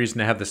is no reason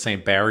to have the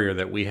same barrier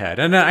that we had.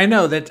 And I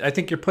know that I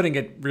think you're putting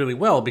it really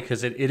well,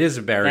 because it is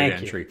a barrier to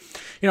entry.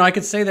 You know, I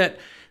could say that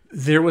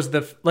there was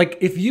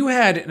if you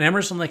had an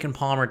Emerson, Lake and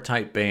Palmer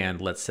type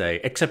band, let's say,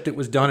 except it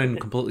was done in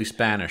completely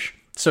Spanish.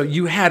 So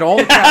you had all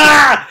the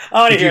I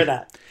want to hear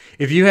that.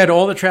 If you had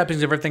all the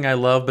trappings of everything I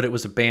love, but it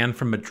was a band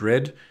from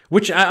Madrid,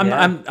 which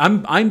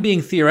I'm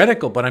being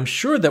theoretical, but I'm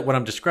sure that what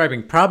I'm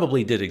describing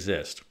probably did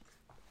exist.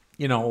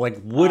 You know, like,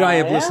 would I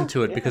have listened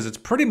to it? Because it's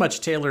pretty much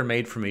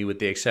tailor-made for me with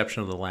the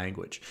exception of the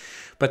language.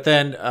 But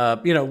then,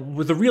 you know,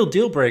 with the real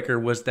deal breaker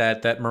was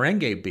that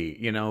merengue beat,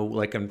 you know,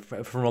 like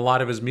from a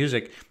lot of his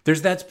music.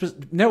 There's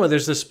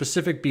there's this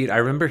specific beat. I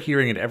remember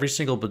hearing it every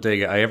single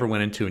bodega I ever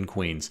went into in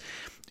Queens.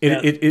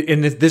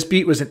 And this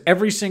beat was in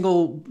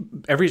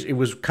it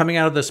was coming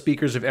out of the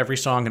speakers of every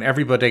song and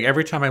every bodega.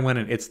 Every time I went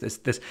in, it's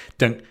this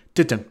dunk,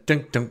 dunk,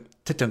 dunk, dunk.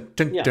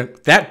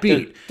 That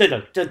beat.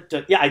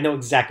 Yeah, I know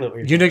exactly what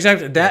you're doing. You know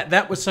exactly.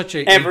 That was such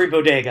a... Every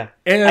bodega.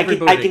 I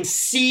can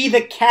see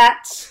the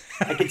cats.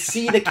 I can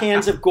see the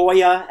cans of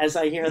Goya as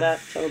I hear that.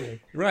 Totally.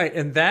 Right,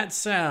 and that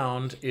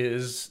sound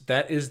is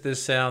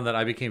this sound that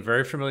I became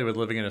very familiar with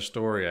living in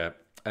Astoria.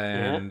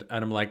 And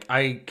I'm like,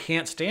 I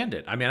can't stand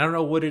it. I mean, I don't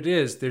know what it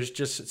is. There's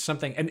just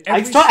something. And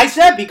I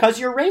said because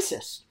you're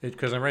racist.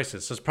 Because I'm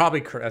racist. So it's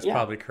probably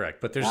probably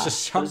correct. But there's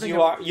just something.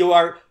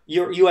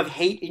 You have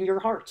hate in your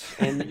heart,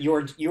 and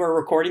you are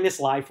recording this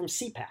live from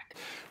CPAC.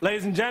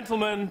 Ladies and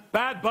gentlemen,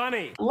 Bad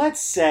Bunny. Let's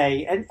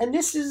say, and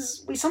this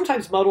is, we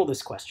sometimes muddle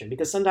this question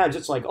because sometimes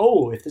it's like,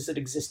 oh, if this had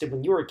existed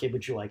when you were a kid,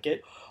 would you like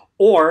it?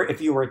 Or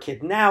if you were a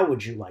kid now,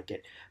 would you like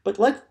it? But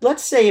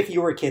let's say if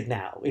you were a kid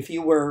now, if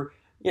you were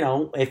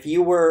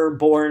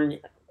born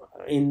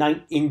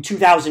in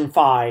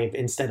 2005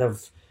 instead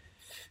of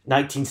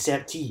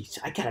 1970,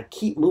 I gotta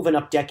keep moving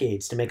up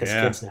decades to make us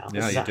kids now.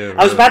 Yeah, you do.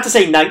 I was about to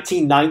say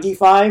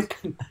 1995.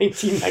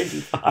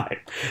 1995.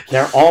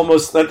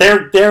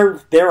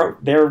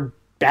 They're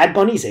Bad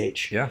Bunny's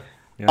age. Yeah.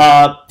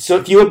 So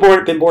if you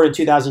had been born in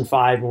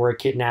 2005 and were a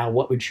kid now,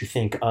 what would you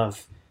think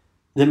of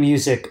the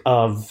music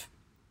of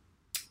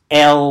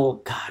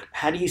how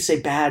do you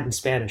say bad in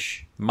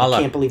Spanish? Mala.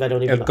 I can't believe I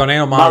don't even know. El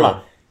Conejo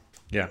Malo.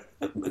 Yeah.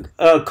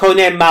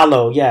 Cone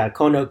Malo, yeah.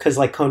 Because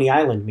like Coney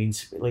Island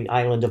means like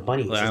island of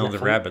bunnies. The island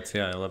of rabbits,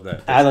 yeah, I love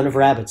that. Island of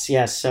rabbits,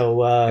 yes.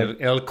 So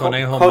El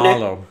Conejo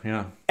Malo,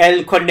 yeah.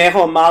 El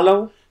Conejo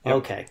Malo? Yep.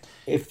 Okay.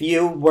 If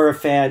you were a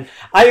fan,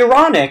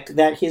 ironic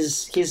that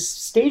his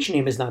stage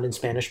name is not in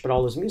Spanish, but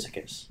all his music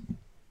is.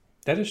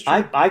 That is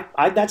true.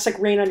 That's like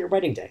rain on your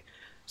wedding day.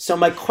 So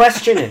my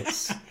question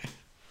is,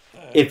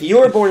 if you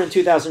were born in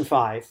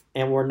 2005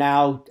 and we're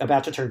now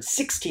about to turn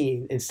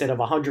 16 instead of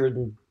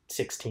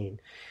 116,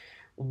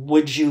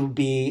 would you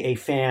be a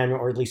fan,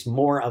 or at least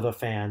more of a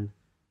fan,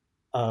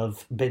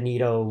 of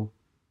Benito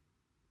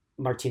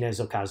Martinez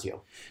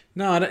Ocasio?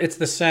 No, it's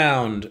the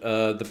sound,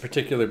 the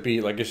particular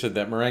beat, like I said,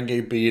 that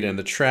merengue beat and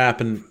the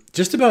trap, and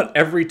just about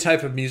every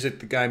type of music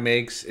the guy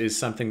makes is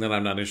something that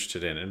I'm not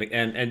interested in.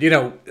 And you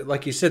know,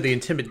 like you said, the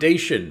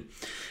intimidation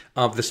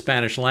of the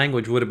Spanish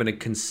language would have been a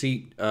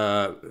conceit,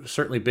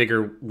 certainly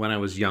bigger when I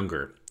was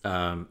younger.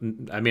 I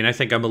mean, I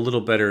think I'm a little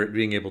better at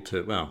being able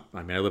to, well,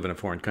 I mean, I live in a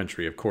foreign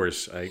country, of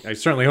course. I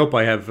certainly hope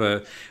I have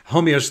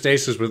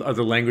homeostasis with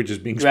other languages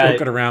being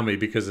spoken around me,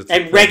 because it's...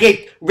 And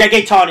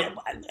reggaeton,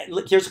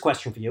 here's a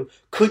question for you.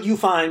 Could you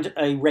find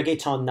a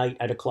reggaeton night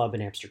at a club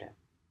in Amsterdam?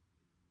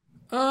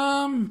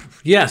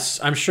 Yes,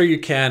 I'm sure you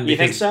can. You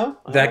think so?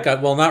 That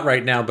got, well, not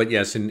right now, but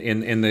yes, in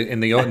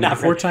the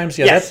before times,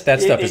 yeah, yes.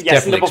 that stuff is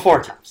definitely in the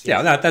before times.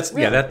 Yeah, no, that's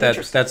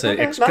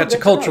a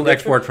cultural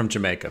export from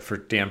Jamaica for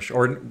damn sure,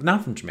 or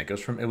not from Jamaica.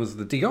 It was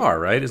the DR,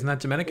 right? Isn't that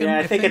Dominican? Yeah,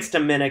 I think it's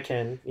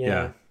Dominican.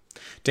 Yeah.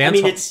 Dance.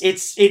 I mean,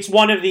 it's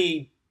one of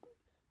the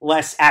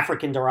less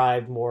African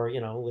derived, more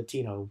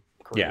Latino.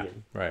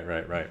 Caribbean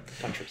right.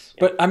 Countries. Yeah.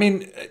 But I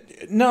mean,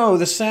 no,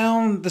 the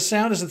sound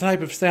is the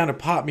type of sound of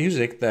pop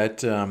music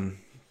that.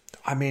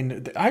 I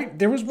mean,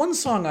 there was one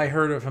song I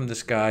heard from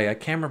this guy. I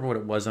can't remember what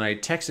it was, and I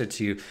texted it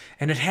to you.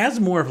 And it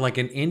has more of like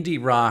an indie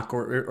rock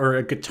or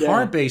a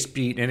guitar-based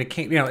beat, and it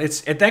came.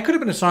 That could have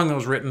been a song that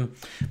was written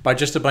by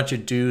just a bunch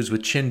of dudes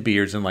with chin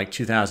beards in like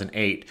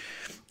 2008.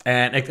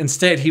 And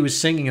instead, he was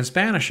singing in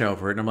Spanish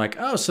over it. And I'm like,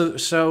 oh,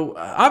 so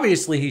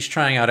obviously he's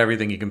trying out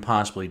everything he can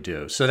possibly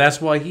do. So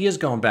that's why he is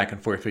going back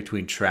and forth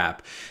between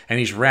trap, and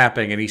he's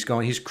rapping, and he's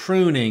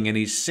crooning, and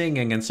he's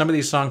singing. And some of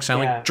these songs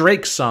sound like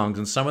Drake songs,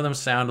 and some of them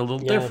sound a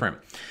little different.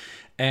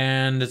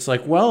 And it's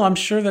like, well, I'm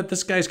sure that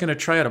this guy's going to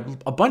try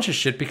out a bunch of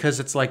shit, because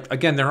it's like,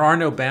 again, there are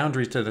no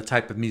boundaries to the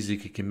type of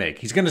music he can make.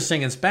 He's going to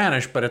sing in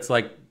Spanish, but it's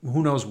like,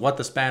 who knows what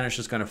the Spanish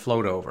is going to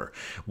float over,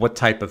 what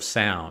type of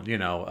sound,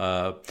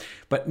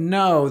 But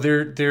no,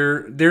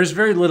 there's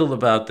very little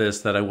about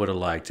this that I would have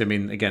liked. I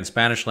mean, again,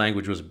 Spanish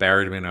language was a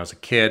barrier to me when I was a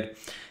kid,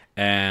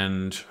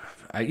 and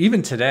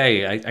even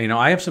today,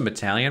 I have some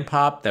Italian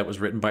pop that was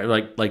written by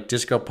like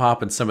disco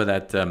pop and some of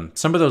that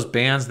some of those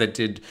bands that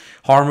did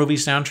horror movie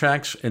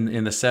soundtracks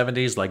in the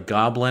 70s, like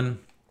Goblin.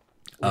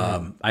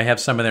 I have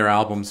some of their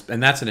albums,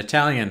 and that's in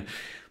Italian.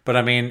 But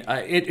I mean,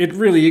 it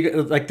really,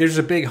 like, there's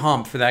a big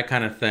hump for that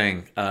kind of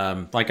thing.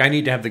 Like, I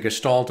need to have the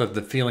gestalt of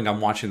the feeling I'm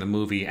watching the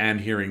movie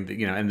and hearing,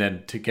 and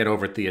then to get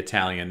over the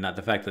Italian, not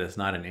the fact that it's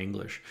not in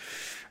English.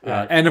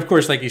 Right. And of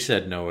course, like you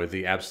said, Noah,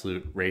 the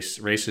absolute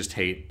racist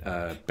hate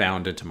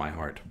bound into my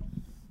heart.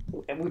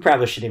 We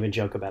probably shouldn't even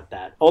joke about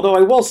that. Although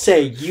I will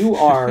say, you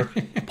are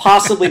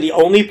possibly the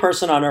only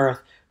person on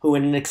earth who,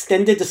 in an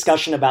extended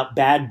discussion about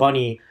Bad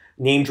Bunny,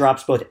 name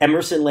drops both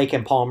Emerson, Lake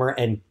and Palmer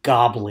and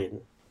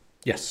Goblin.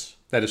 Yes.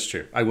 That is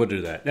true. I would do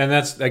that. And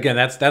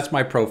that's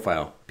my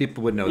profile.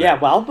 People would know that. Yeah,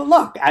 well, but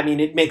look, I mean,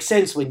 it makes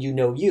sense when you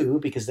know you,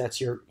 because that's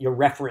your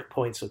referent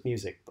points with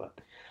music. But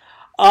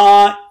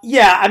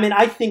yeah, I mean,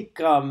 I think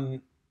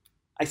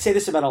I say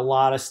this about a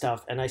lot of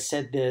stuff, and I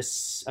said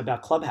this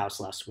about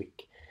Clubhouse last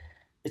week.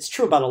 It's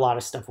true about a lot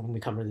of stuff when we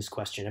come to this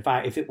question. If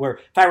I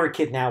were a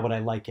kid now, would I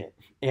like it?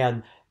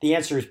 And the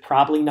answer is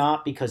probably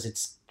not, because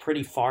it's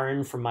pretty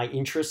foreign from my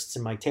interests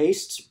and my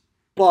tastes.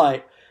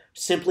 But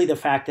simply the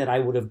fact that I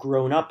would have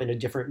grown up in a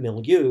different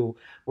milieu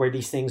where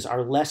these things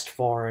are less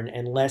foreign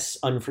and less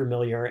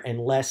unfamiliar and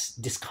less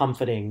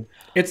discomforting.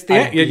 It's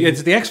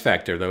the X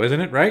factor, though, isn't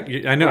it?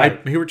 Right? I know.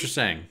 Right. I hear what you're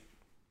saying.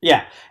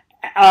 Yeah.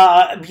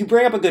 You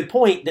bring up a good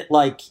point that,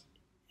 like,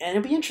 and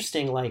it'd be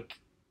interesting, like,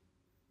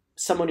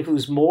 someone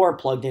who's more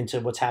plugged into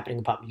what's happening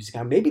in pop music,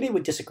 maybe they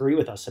would disagree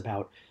with us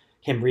about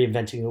him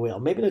reinventing the wheel.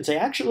 Maybe they'd say,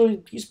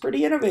 actually, he's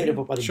pretty innovative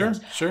with what he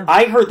does. Sure.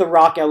 I heard the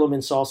rock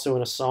elements also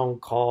in a song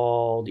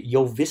called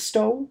Yo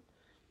Visto,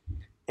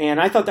 and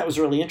I thought that was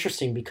really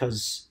interesting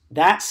because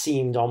that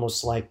seemed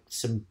almost like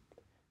some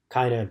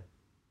kind of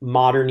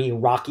modern-y,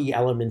 rocky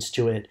elements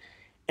to it.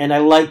 And I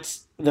liked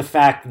the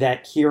fact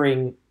that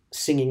hearing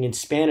singing in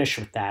Spanish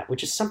with that,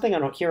 which is something I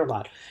don't hear a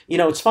lot.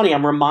 It's funny,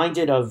 I'm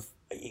reminded of,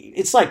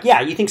 it's like, yeah,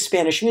 you think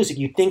Spanish music,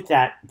 you think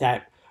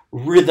that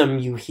rhythm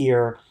you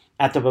hear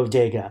at the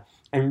bodega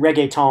and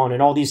reggaeton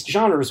and all these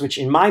genres, which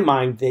in my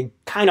mind, they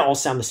kind of all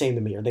sound the same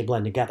to me, or they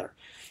blend together.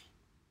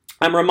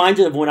 I'm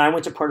reminded of when I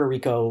went to Puerto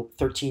Rico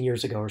 13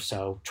 years ago or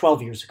so,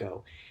 12 years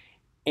ago,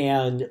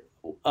 and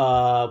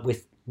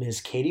with Ms.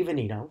 Katie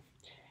Venito,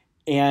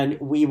 and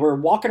we were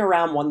walking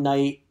around one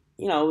night.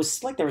 It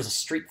was like there was a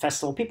street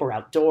festival. People were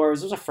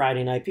outdoors. It was a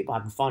Friday night. People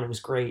having fun. It was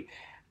great.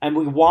 And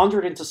we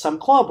wandered into some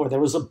club where there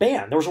was a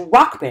band. There was a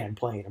rock band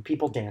playing and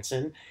people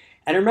dancing.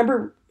 And I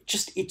remember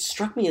it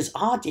struck me as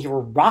odd to hear a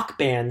rock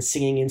band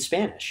singing in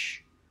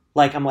Spanish.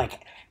 Like, I'm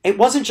like, it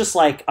wasn't just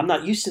like, I'm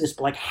not used to this,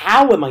 but like,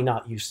 how am I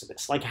not used to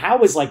this? Like,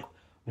 how is like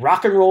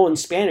rock and roll in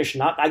Spanish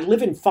I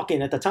live in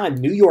fucking, at the time,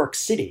 New York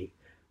City,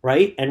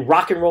 right? And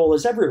rock and roll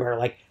is everywhere.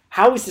 Like,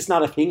 how is this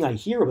not a thing I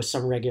hear with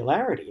some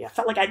regularity? I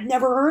felt like I'd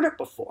never heard it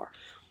before.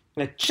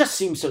 And it just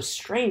seems so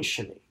strange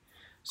to me.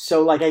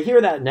 So like, I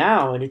hear that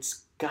now and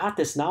it's got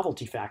this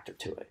novelty factor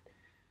to it.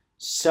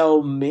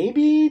 So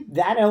maybe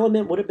that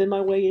element would have been my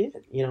way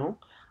in,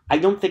 I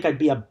don't think I'd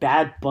be a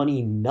Bad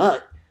Bunny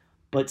nut,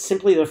 but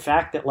simply the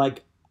fact that,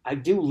 like, I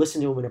do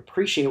listen to him and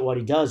appreciate what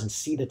he does and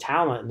see the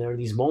talent, and there are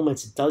these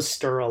moments it does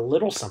stir a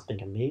little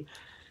something in me.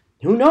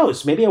 Who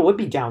knows? Maybe I would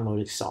be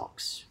downloading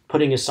songs,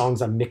 putting his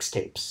songs on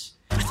mixtapes.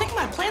 I think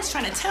my plant's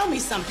trying to tell me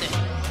something.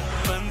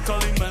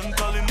 Mentally, don't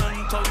bust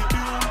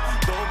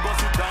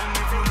it down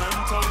if you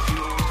mentally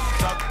ill.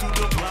 Talk to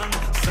the plan,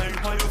 say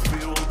how you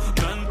feel.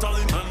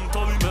 Mentally.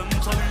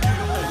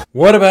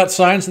 What about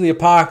Signs of the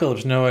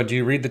Apocalypse, Noah? Do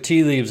you read the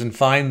tea leaves and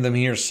find them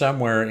here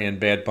somewhere in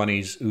Bad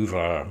Bunny's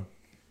Uva?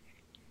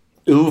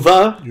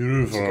 Uva?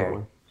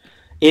 Uva.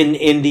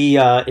 In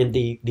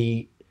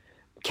the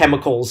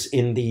chemicals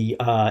in the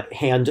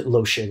hand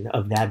lotion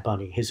of Bad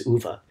Bunny, his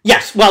Uva.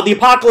 Yes, well, the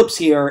apocalypse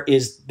here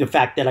is the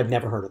fact that I've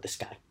never heard of this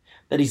guy.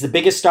 That he's the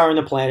biggest star on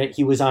the planet.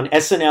 He was on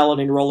SNL and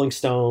in Rolling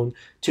Stone,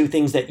 two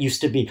things that used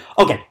to be...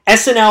 Okay,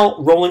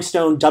 SNL, Rolling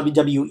Stone,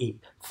 WWE.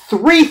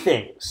 Three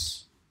things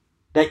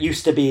that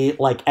used to be,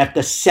 like, at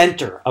the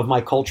center of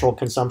my cultural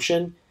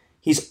consumption.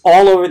 He's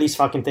all over these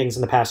fucking things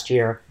in the past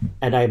year,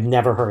 and I've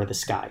never heard of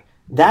this guy.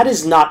 That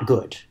is not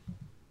good.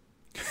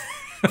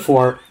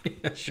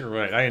 Yes, you're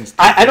right.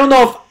 I don't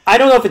know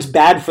if it's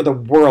bad for the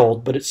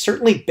world, but it's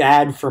certainly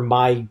bad for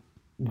my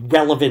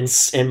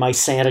relevance and my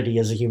sanity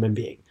as a human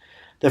being.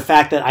 The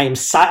fact that I'm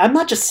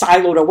not just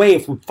siloed away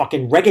from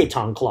fucking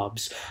reggaeton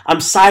clubs. I'm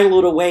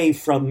siloed away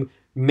from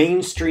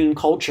mainstream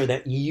culture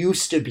that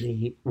used to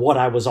be what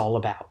I was all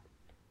about.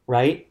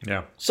 Right?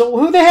 Yeah. So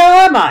who the hell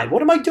am I?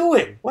 What am I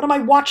doing? What am I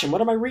watching?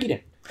 What am I reading?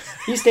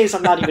 These days,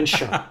 I'm not even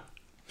sure.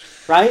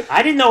 Right?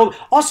 I didn't know.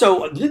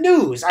 Also, the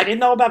news. I didn't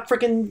know about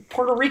freaking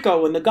Puerto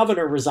Rico and the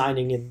governor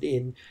resigning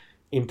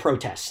in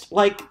protest.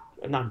 Like,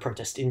 not in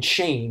protest, in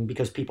shame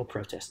because people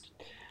protested.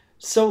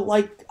 So,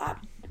 like,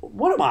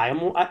 what am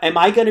I? Am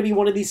I going to be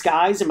one of these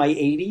guys in my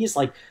 80s,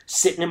 like,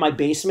 sitting in my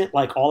basement,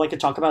 like, all I could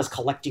talk about is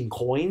collecting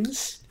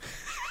coins?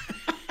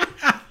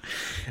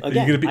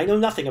 Again, I know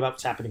nothing about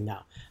what's happening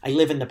now. I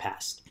live in the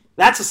past.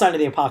 That's a sign of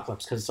the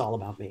apocalypse because it's all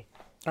about me.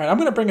 All right, I'm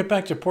going to bring it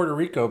back to Puerto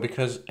Rico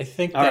because I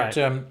think All that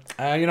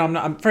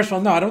right. first of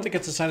all, no, I don't think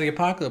it's a sign of the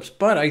apocalypse,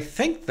 but I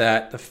think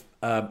that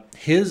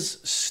his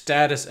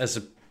status as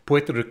a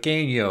Puerto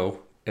Riqueño,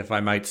 if I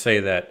might say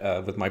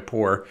that with my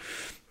poor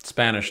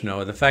Spanish,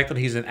 the fact that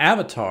he's an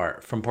avatar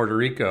from Puerto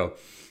Rico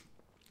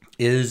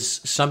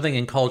is something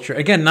in culture.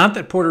 Again, not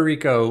that Puerto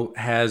Rico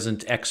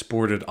hasn't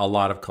exported a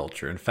lot of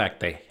culture. In fact,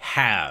 they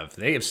have.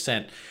 They have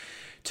sent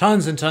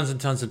tons and tons and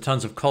tons and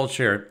tons of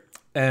culture.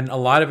 And a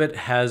lot of it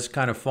has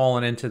kind of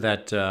fallen into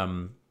that,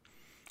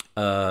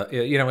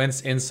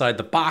 inside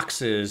the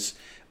boxes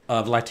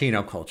of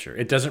Latino culture.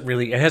 It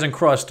hasn't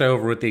crossed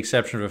over with the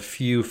exception of a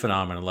few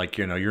phenomena like,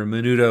 your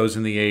Menudos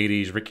in the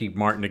 80s, Ricky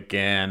Martin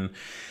again.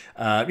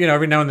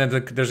 Every now and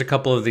then there's a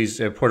couple of these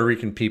Puerto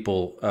Rican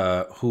people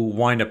who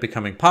wind up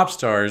becoming pop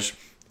stars,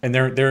 and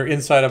they're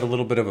inside of a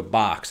little bit of a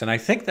box. And I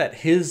think that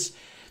he's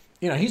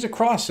a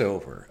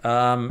crossover.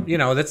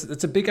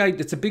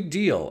 It's a big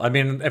deal. I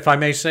mean, if I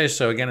may say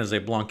so, again, as a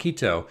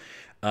Blanquito,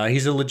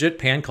 he's a legit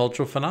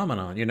pan-cultural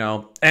phenomenon,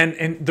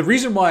 And the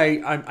reason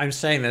why I'm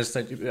saying this,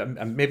 that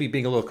I'm maybe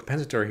being a little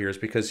compensatory here, is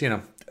because,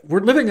 we're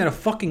living in a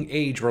fucking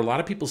age where a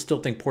lot of people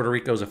still think Puerto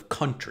Rico is a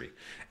country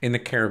in the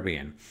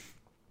Caribbean.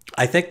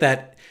 I think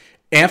that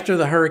after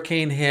the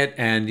hurricane hit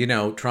and,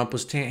 Trump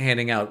was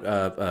handing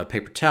out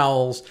paper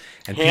towels.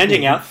 And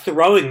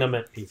throwing them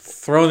at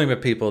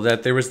people.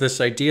 That there was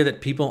this idea that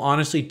people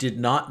honestly did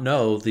not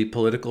know the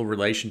political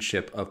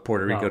relationship of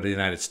Puerto Rico to the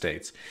United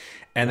States.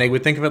 And they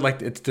would think of it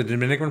like it's the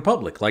Dominican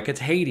Republic, like it's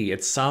Haiti,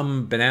 it's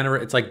some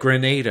it's like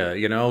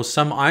Grenada,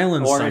 some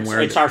island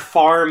somewhere. It's our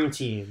farm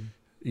team.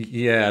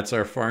 Yeah, it's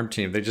our farm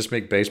team. They just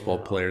make baseball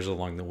players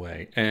along the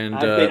way. And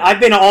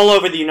I've been all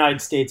over the United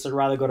States. I'd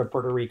rather go to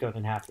Puerto Rico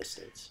than half the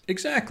states.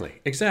 Exactly.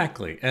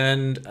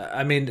 And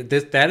I mean,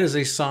 that is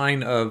a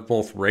sign of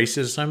both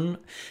racism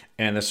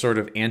and a sort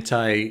of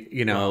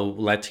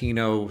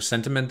anti-Latino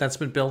sentiment that's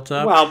been built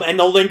up. Well, and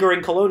the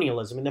lingering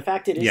colonialism. And the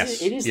fact it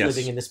is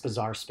living in this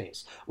bizarre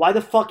space. Why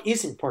the fuck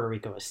isn't Puerto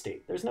Rico a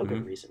state? There's no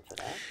good reason for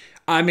that.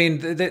 I mean,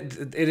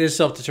 it is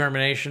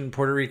self-determination.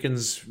 Puerto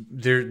Ricans,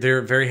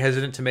 they're very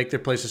hesitant to make their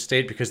place a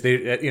state because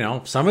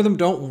some of them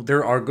don't.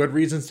 There are good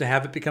reasons to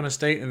have it become a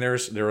state, and there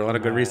are a lot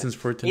of good reasons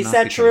for it to not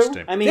become a state. Is that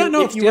true? I mean,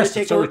 it's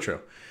totally true.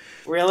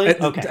 Really?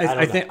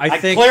 Okay, I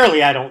think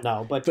clearly I don't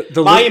know, but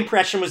my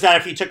impression was that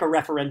if you took a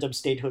referendum,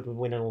 statehood would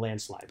win in a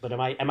landslide. But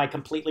am I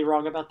completely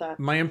wrong about that?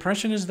 My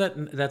impression is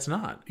that that's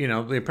not.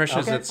 The impression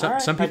is that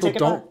some people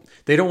don't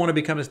want to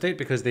become a state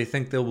because they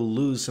think they will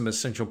lose some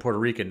essential Puerto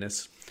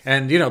Ricanness.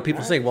 And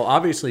people say, well,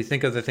 obviously,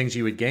 think of the things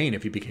you would gain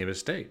if you became a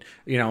state.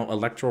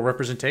 Electoral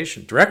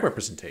representation, direct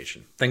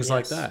representation, things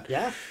like that.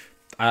 Yeah.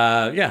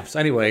 So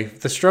anyway,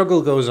 the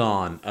struggle goes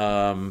on.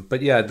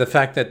 But yeah, the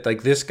fact that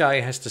this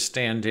guy has to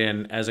stand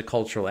in as a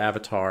cultural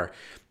avatar,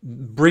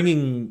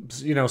 bringing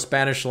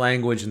Spanish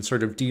language and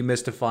sort of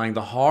demystifying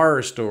the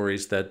horror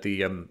stories that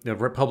the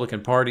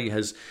Republican Party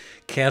has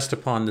cast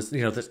upon this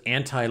this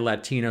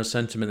anti-Latino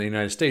sentiment in the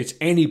United States,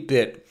 any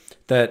bit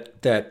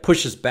that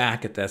pushes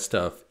back at that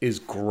stuff is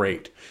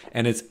great,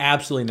 and it's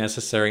absolutely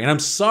necessary. And I'm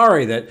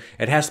sorry that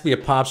it has to be a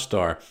pop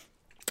star.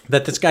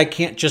 That this guy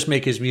can't just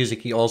make his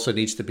music, he also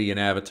needs to be an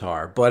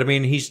avatar. But I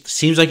mean, he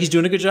seems like he's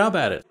doing a good job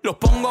at it. Bill,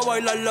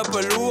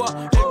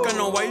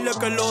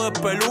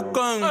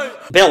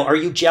 are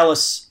you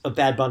jealous of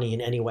Bad Bunny in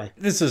any way?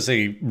 This is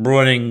a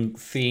running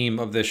theme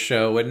of this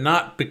show, and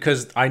not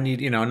because I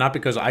not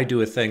because I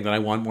do a thing that I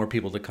want more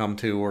people to come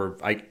to, or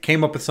I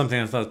came up with something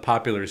that's not as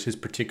popular as his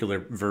particular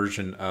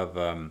version of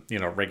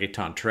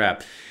reggaeton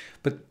trap.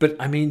 But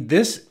I mean,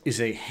 this is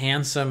a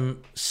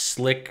handsome,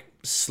 slick,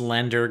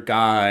 slender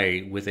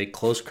guy with a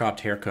close cropped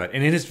haircut,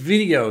 and in his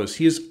videos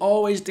he is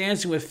always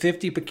dancing with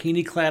 50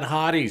 bikini clad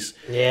hotties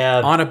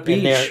on a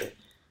beach.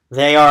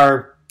 They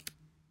are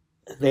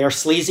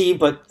sleazy,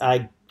 but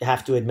I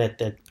have to admit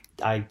that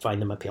I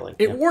find them appealing.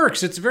 It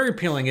works. It's very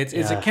appealing. It's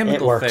a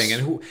chemical thing,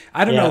 and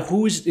I don't know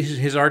who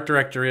his art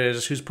director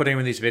is, who's putting him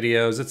in these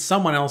videos. It's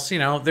someone else.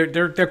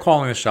 They're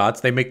calling the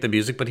shots. They make the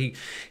music, but he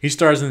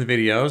stars in the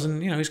videos,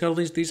 and he's got all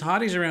these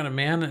hotties around him,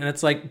 man. And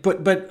it's like,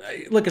 but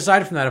look,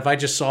 aside from that, if I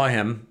just saw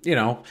him,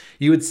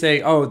 you would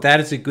say, oh, that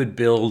is a good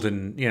build,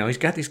 and he's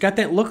got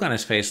that look on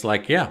his face,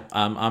 like, yeah,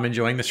 I'm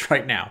enjoying this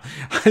right now.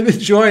 I'm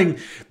enjoying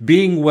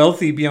being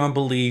wealthy beyond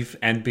belief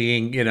and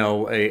being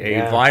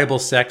a viable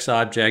sex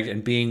object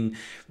and being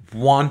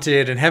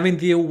wanted and having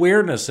the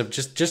awareness of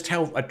just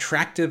how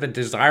attractive and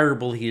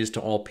desirable he is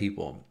to all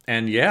people.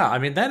 And yeah, I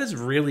mean, that is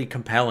really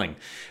compelling.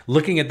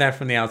 Looking at that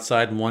from the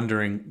outside and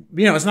wondering,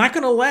 it's not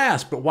going to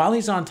last, but while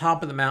he's on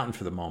top of the mountain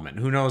for the moment,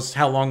 who knows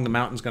how long the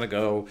mountain's going to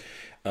go,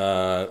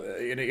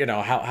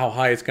 how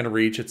high it's going to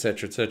reach,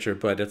 etc.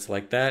 But it's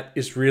like, that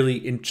is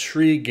really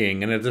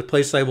intriguing, and it's a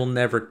place I will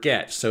never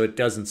get. So it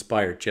does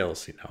inspire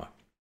jealousy, Noah.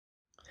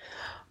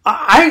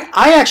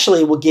 I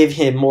actually will give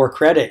him more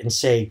credit and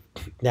say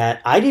that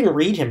I didn't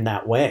read him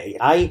that way.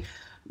 I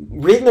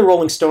read in the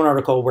Rolling Stone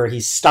article where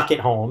he's stuck at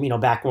home,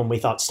 back when we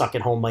thought stuck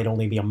at home might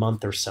only be a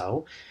month or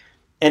so.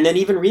 And then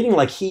even reading,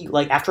 like, he,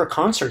 like, after a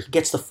concert, he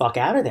gets the fuck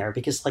out of there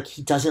because, like,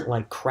 he doesn't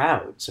like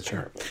crowds,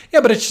 apparently.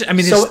 Yeah, but it's, I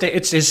mean,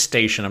 it's his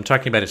station. I'm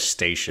talking about his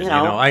station.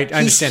 I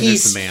understand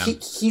there's the man.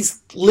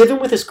 He's living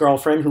with his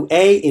girlfriend, who,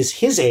 A, is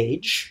his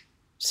age.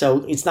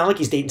 So it's not like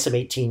he's dating some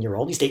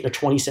 18-year-old. He's dating a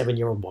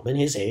 27-year-old woman,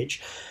 his age.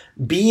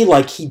 B,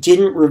 like, he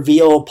didn't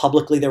reveal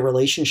publicly their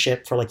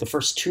relationship for, like, the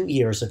first 2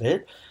 years of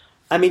it.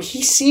 I mean,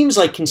 he seems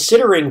like,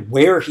 considering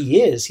where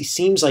he is, he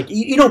seems like,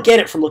 you don't get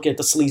it from looking at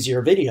the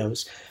sleazier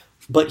videos,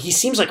 but he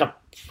seems like a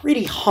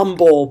pretty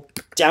humble,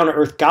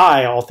 down-to-earth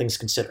guy, all things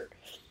considered.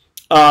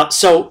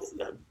 So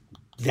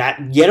that,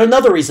 yet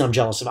another reason I'm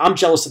jealous of. I'm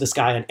jealous of this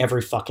guy on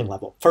every fucking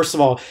level. First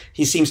of all,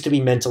 he seems to be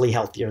mentally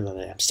healthier than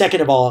I am. Second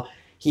of all,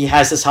 he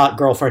has this hot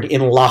girlfriend in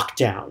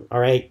lockdown,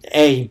 all right?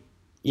 I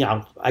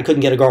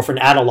couldn't get a girlfriend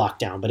out of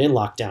lockdown, but in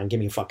lockdown,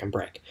 give me a fucking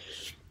break.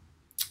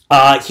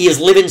 He is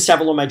living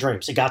several of my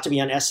dreams. He got to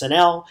be on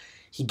SNL.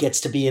 He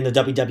gets to be in the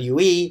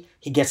WWE.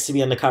 He gets to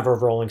be on the cover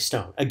of Rolling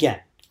Stone. Again,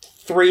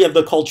 3 of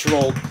the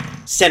cultural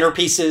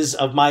centerpieces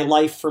of my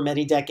life for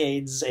many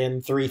decades,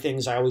 and 3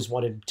 things I always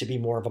wanted to be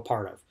more of a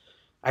part of.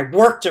 I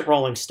worked at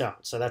Rolling Stone,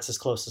 so that's as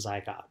close as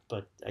I got,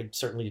 but I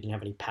certainly didn't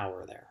have any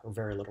power there, or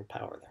very little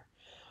power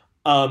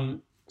there.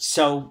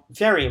 So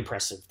very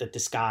impressive that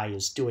this guy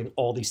is doing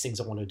all these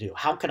things I want to do.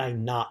 How can I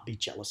not be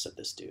jealous of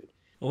this dude?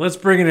 Well, let's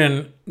bring it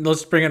in.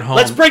 Let's bring it home.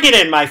 Let's bring it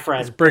in, my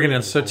friend. Let's bring it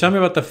in. So tell me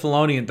about the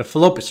fallopian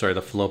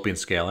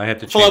scale. I have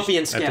to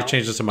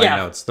change this in my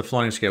notes. The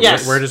fallopian scale.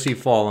 Yes. Where does he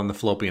fall on the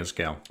fallopian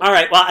scale? All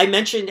right. Well, I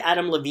mentioned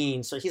Adam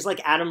Levine. So he's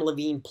like Adam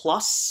Levine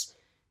plus,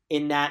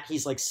 in that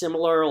he's like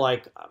similar,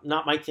 like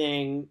not my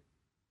thing.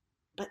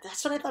 But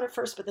that's what I thought at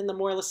first. But then the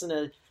more I listen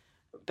to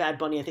Bad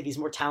Bunny, I think he's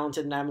more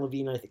talented than Adam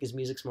Levine. I think his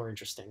music's more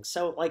interesting.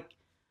 So like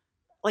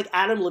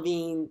Adam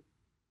Levine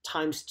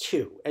times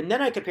 2. And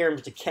then I compare him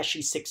to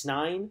Tekashi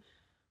 6ix9ine,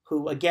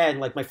 who, again,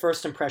 like, my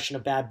first impression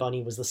of Bad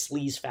Bunny was the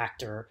sleaze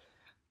factor,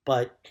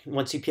 but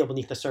once you peel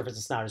beneath the surface,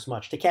 it's not as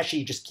much. Tekashi,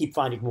 you just keep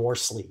finding more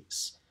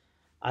sleaze.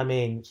 I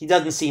mean, he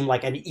doesn't seem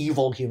like an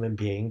evil human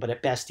being, but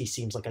at best he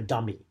seems like a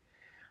dummy.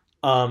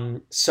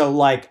 So,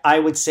 like, I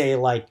would say,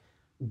 like,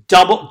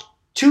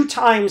 2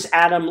 times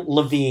Adam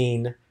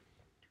Levine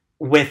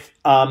with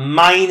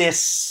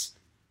minus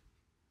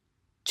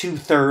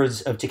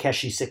 2/3 of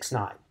Tekashi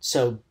 6ix9ine.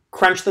 So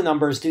crunch the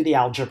numbers, do the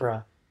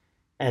algebra,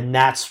 and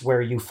that's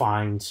where you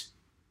find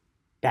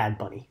Bad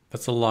Bunny.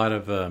 That's a lot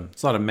of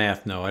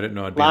math. No, I didn't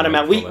know. A lot of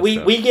math.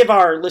 We give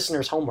our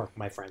listeners homework,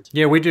 my friend.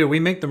 Yeah, we do.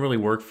 We make them really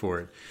work for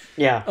it.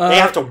 Yeah, they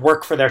have to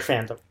work for their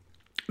fandom.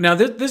 Now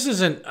this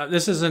isn't.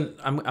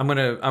 I'm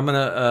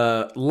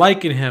gonna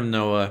liken him,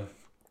 Noah.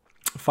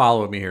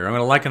 Follow me here. I'm going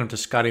to liken him to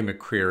Scotty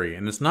McCreery,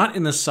 and it's not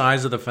in the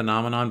size of the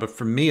phenomenon, but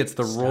for me, it's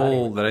the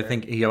role that I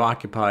think he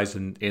occupies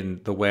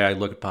in the way I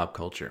look at pop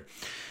culture,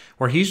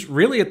 where he's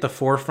really at the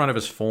forefront of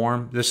his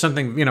form. There's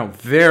something,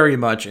 very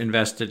much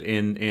invested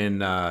in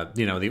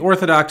the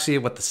orthodoxy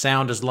of what the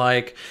sound is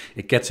like.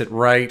 It gets it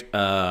right.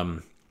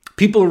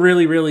 People are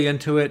really, really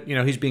into it.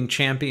 He's being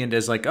championed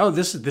as like, oh,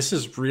 this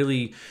is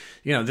really,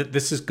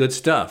 this is good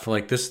stuff.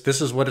 Like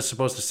this is what it's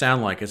supposed to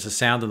sound like. It's the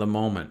sound of the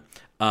moment.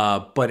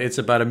 But it's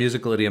about a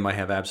musical idiom I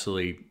have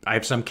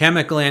some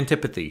chemical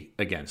antipathy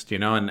against, so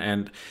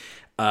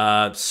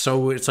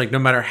it's like no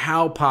matter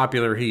how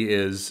popular he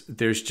is,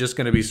 there's just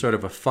going to be sort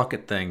of a fuck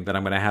it thing that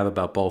I'm going to have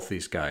about both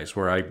these guys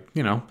where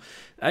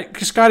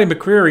Scotty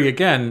McCreery,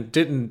 again,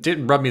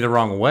 didn't rub me the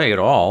wrong way at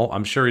all.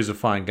 I'm sure he's a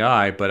fine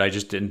guy, but I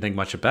just didn't think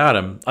much about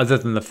him other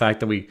than the fact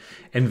that we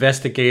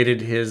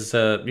investigated his,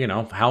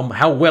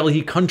 how well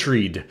he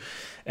countryed.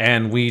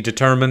 And we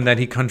determined that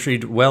he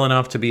countryed well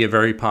enough to be a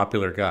very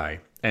popular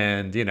guy.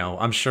 And,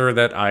 I'm sure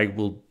that I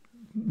will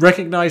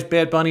recognize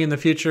Bad Bunny in the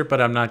future,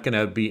 but I'm not going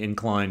to be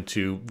inclined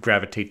to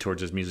gravitate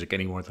towards his music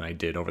any more than I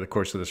did over the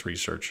course of this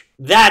research.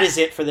 That is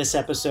it for this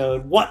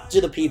episode. What do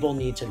the people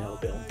need to know,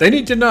 Bill? They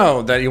need to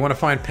know that you want to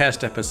find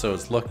past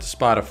episodes. Look to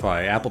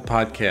Spotify, Apple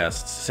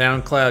Podcasts,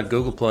 SoundCloud,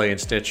 Google Play,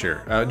 and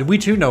Stitcher. We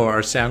too know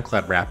our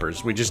SoundCloud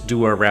rappers. We just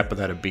do our rap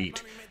without a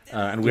beat.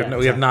 And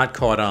we have not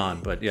caught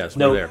on, but yes,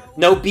 we're there.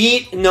 No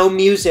beat, no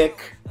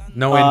music.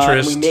 No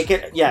interest. We make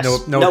it, yes.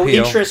 No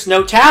interest,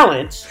 no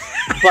talent,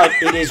 but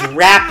it is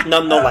rap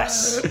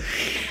nonetheless.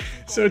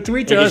 So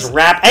tweet to us. It is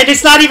rap, and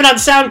it's not even on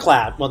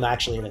SoundCloud. Well, no,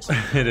 actually it is.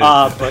 It is.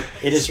 But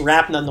it is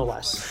rap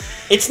nonetheless.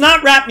 It's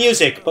not rap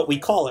music, but we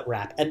call it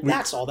rap, and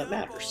that's all that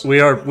matters. We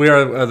are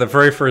the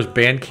very first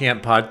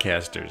Bandcamp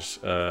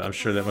podcasters. I'm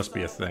sure that must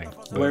be a thing.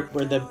 We're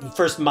the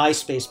first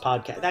MySpace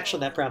podcast.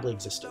 Actually, that probably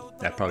existed.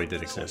 That probably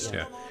did exist,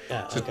 yeah.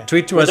 So okay.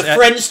 Tweet to us the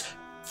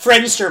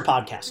Friendster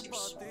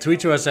podcasters. Tweet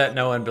to us at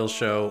Noah and Bill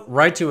Show.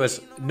 Write to us,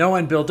 Noah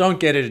and Bill, don't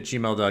get it at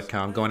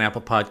gmail.com. Go on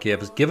Apple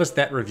Podcasts. Give us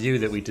that review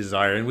that we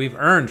desire, and we've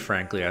earned,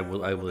 frankly, I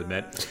will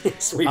admit.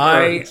 Yes, we've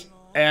earned.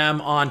 I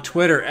am on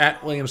Twitter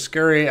at William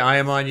Scurry. I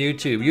am on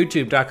YouTube,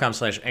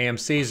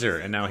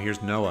 youtube.com/amcaesar. And now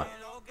here's Noah.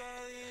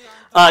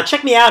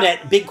 Check me out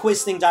at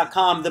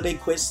bigquizthing.com, The Big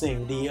Quiz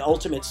Thing, the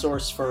ultimate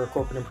source for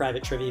corporate and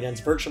private trivia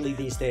events virtually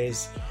these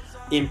days,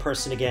 in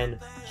person again,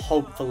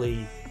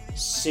 hopefully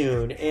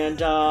soon.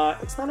 And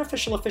it's not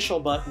official,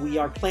 but we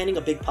are planning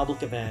a big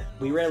public event.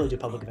 We rarely do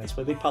public events,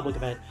 but a big public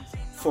event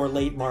for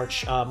late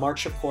March.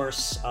 March, of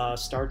course,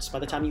 starts by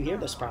the time you hear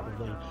this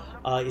probably,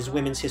 is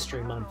Women's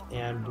History Month.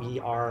 And we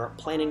are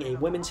planning a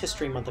Women's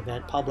History Month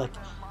event, public.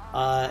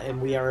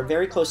 And we are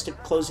very close to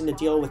closing the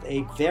deal with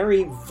a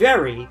very,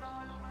 very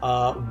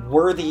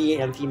worthy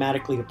and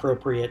thematically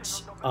appropriate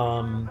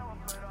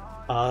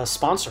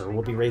sponsor.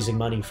 Will be raising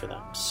money for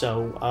them.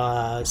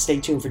 So stay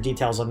tuned for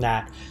details on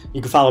that.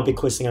 You can follow Big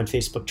Quiz Thing on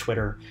Facebook,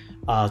 Twitter,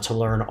 to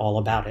learn all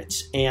about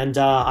it. And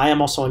I am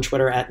also on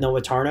Twitter at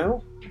Noah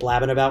Tarno,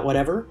 blabbing about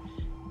whatever.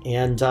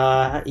 And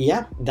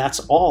yeah,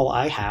 that's all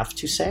I have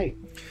to say.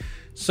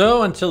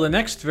 So until the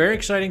next very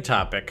exciting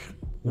topic,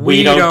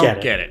 we don't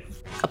get it.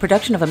 A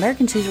production of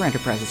American Caesar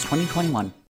Enterprises 2021.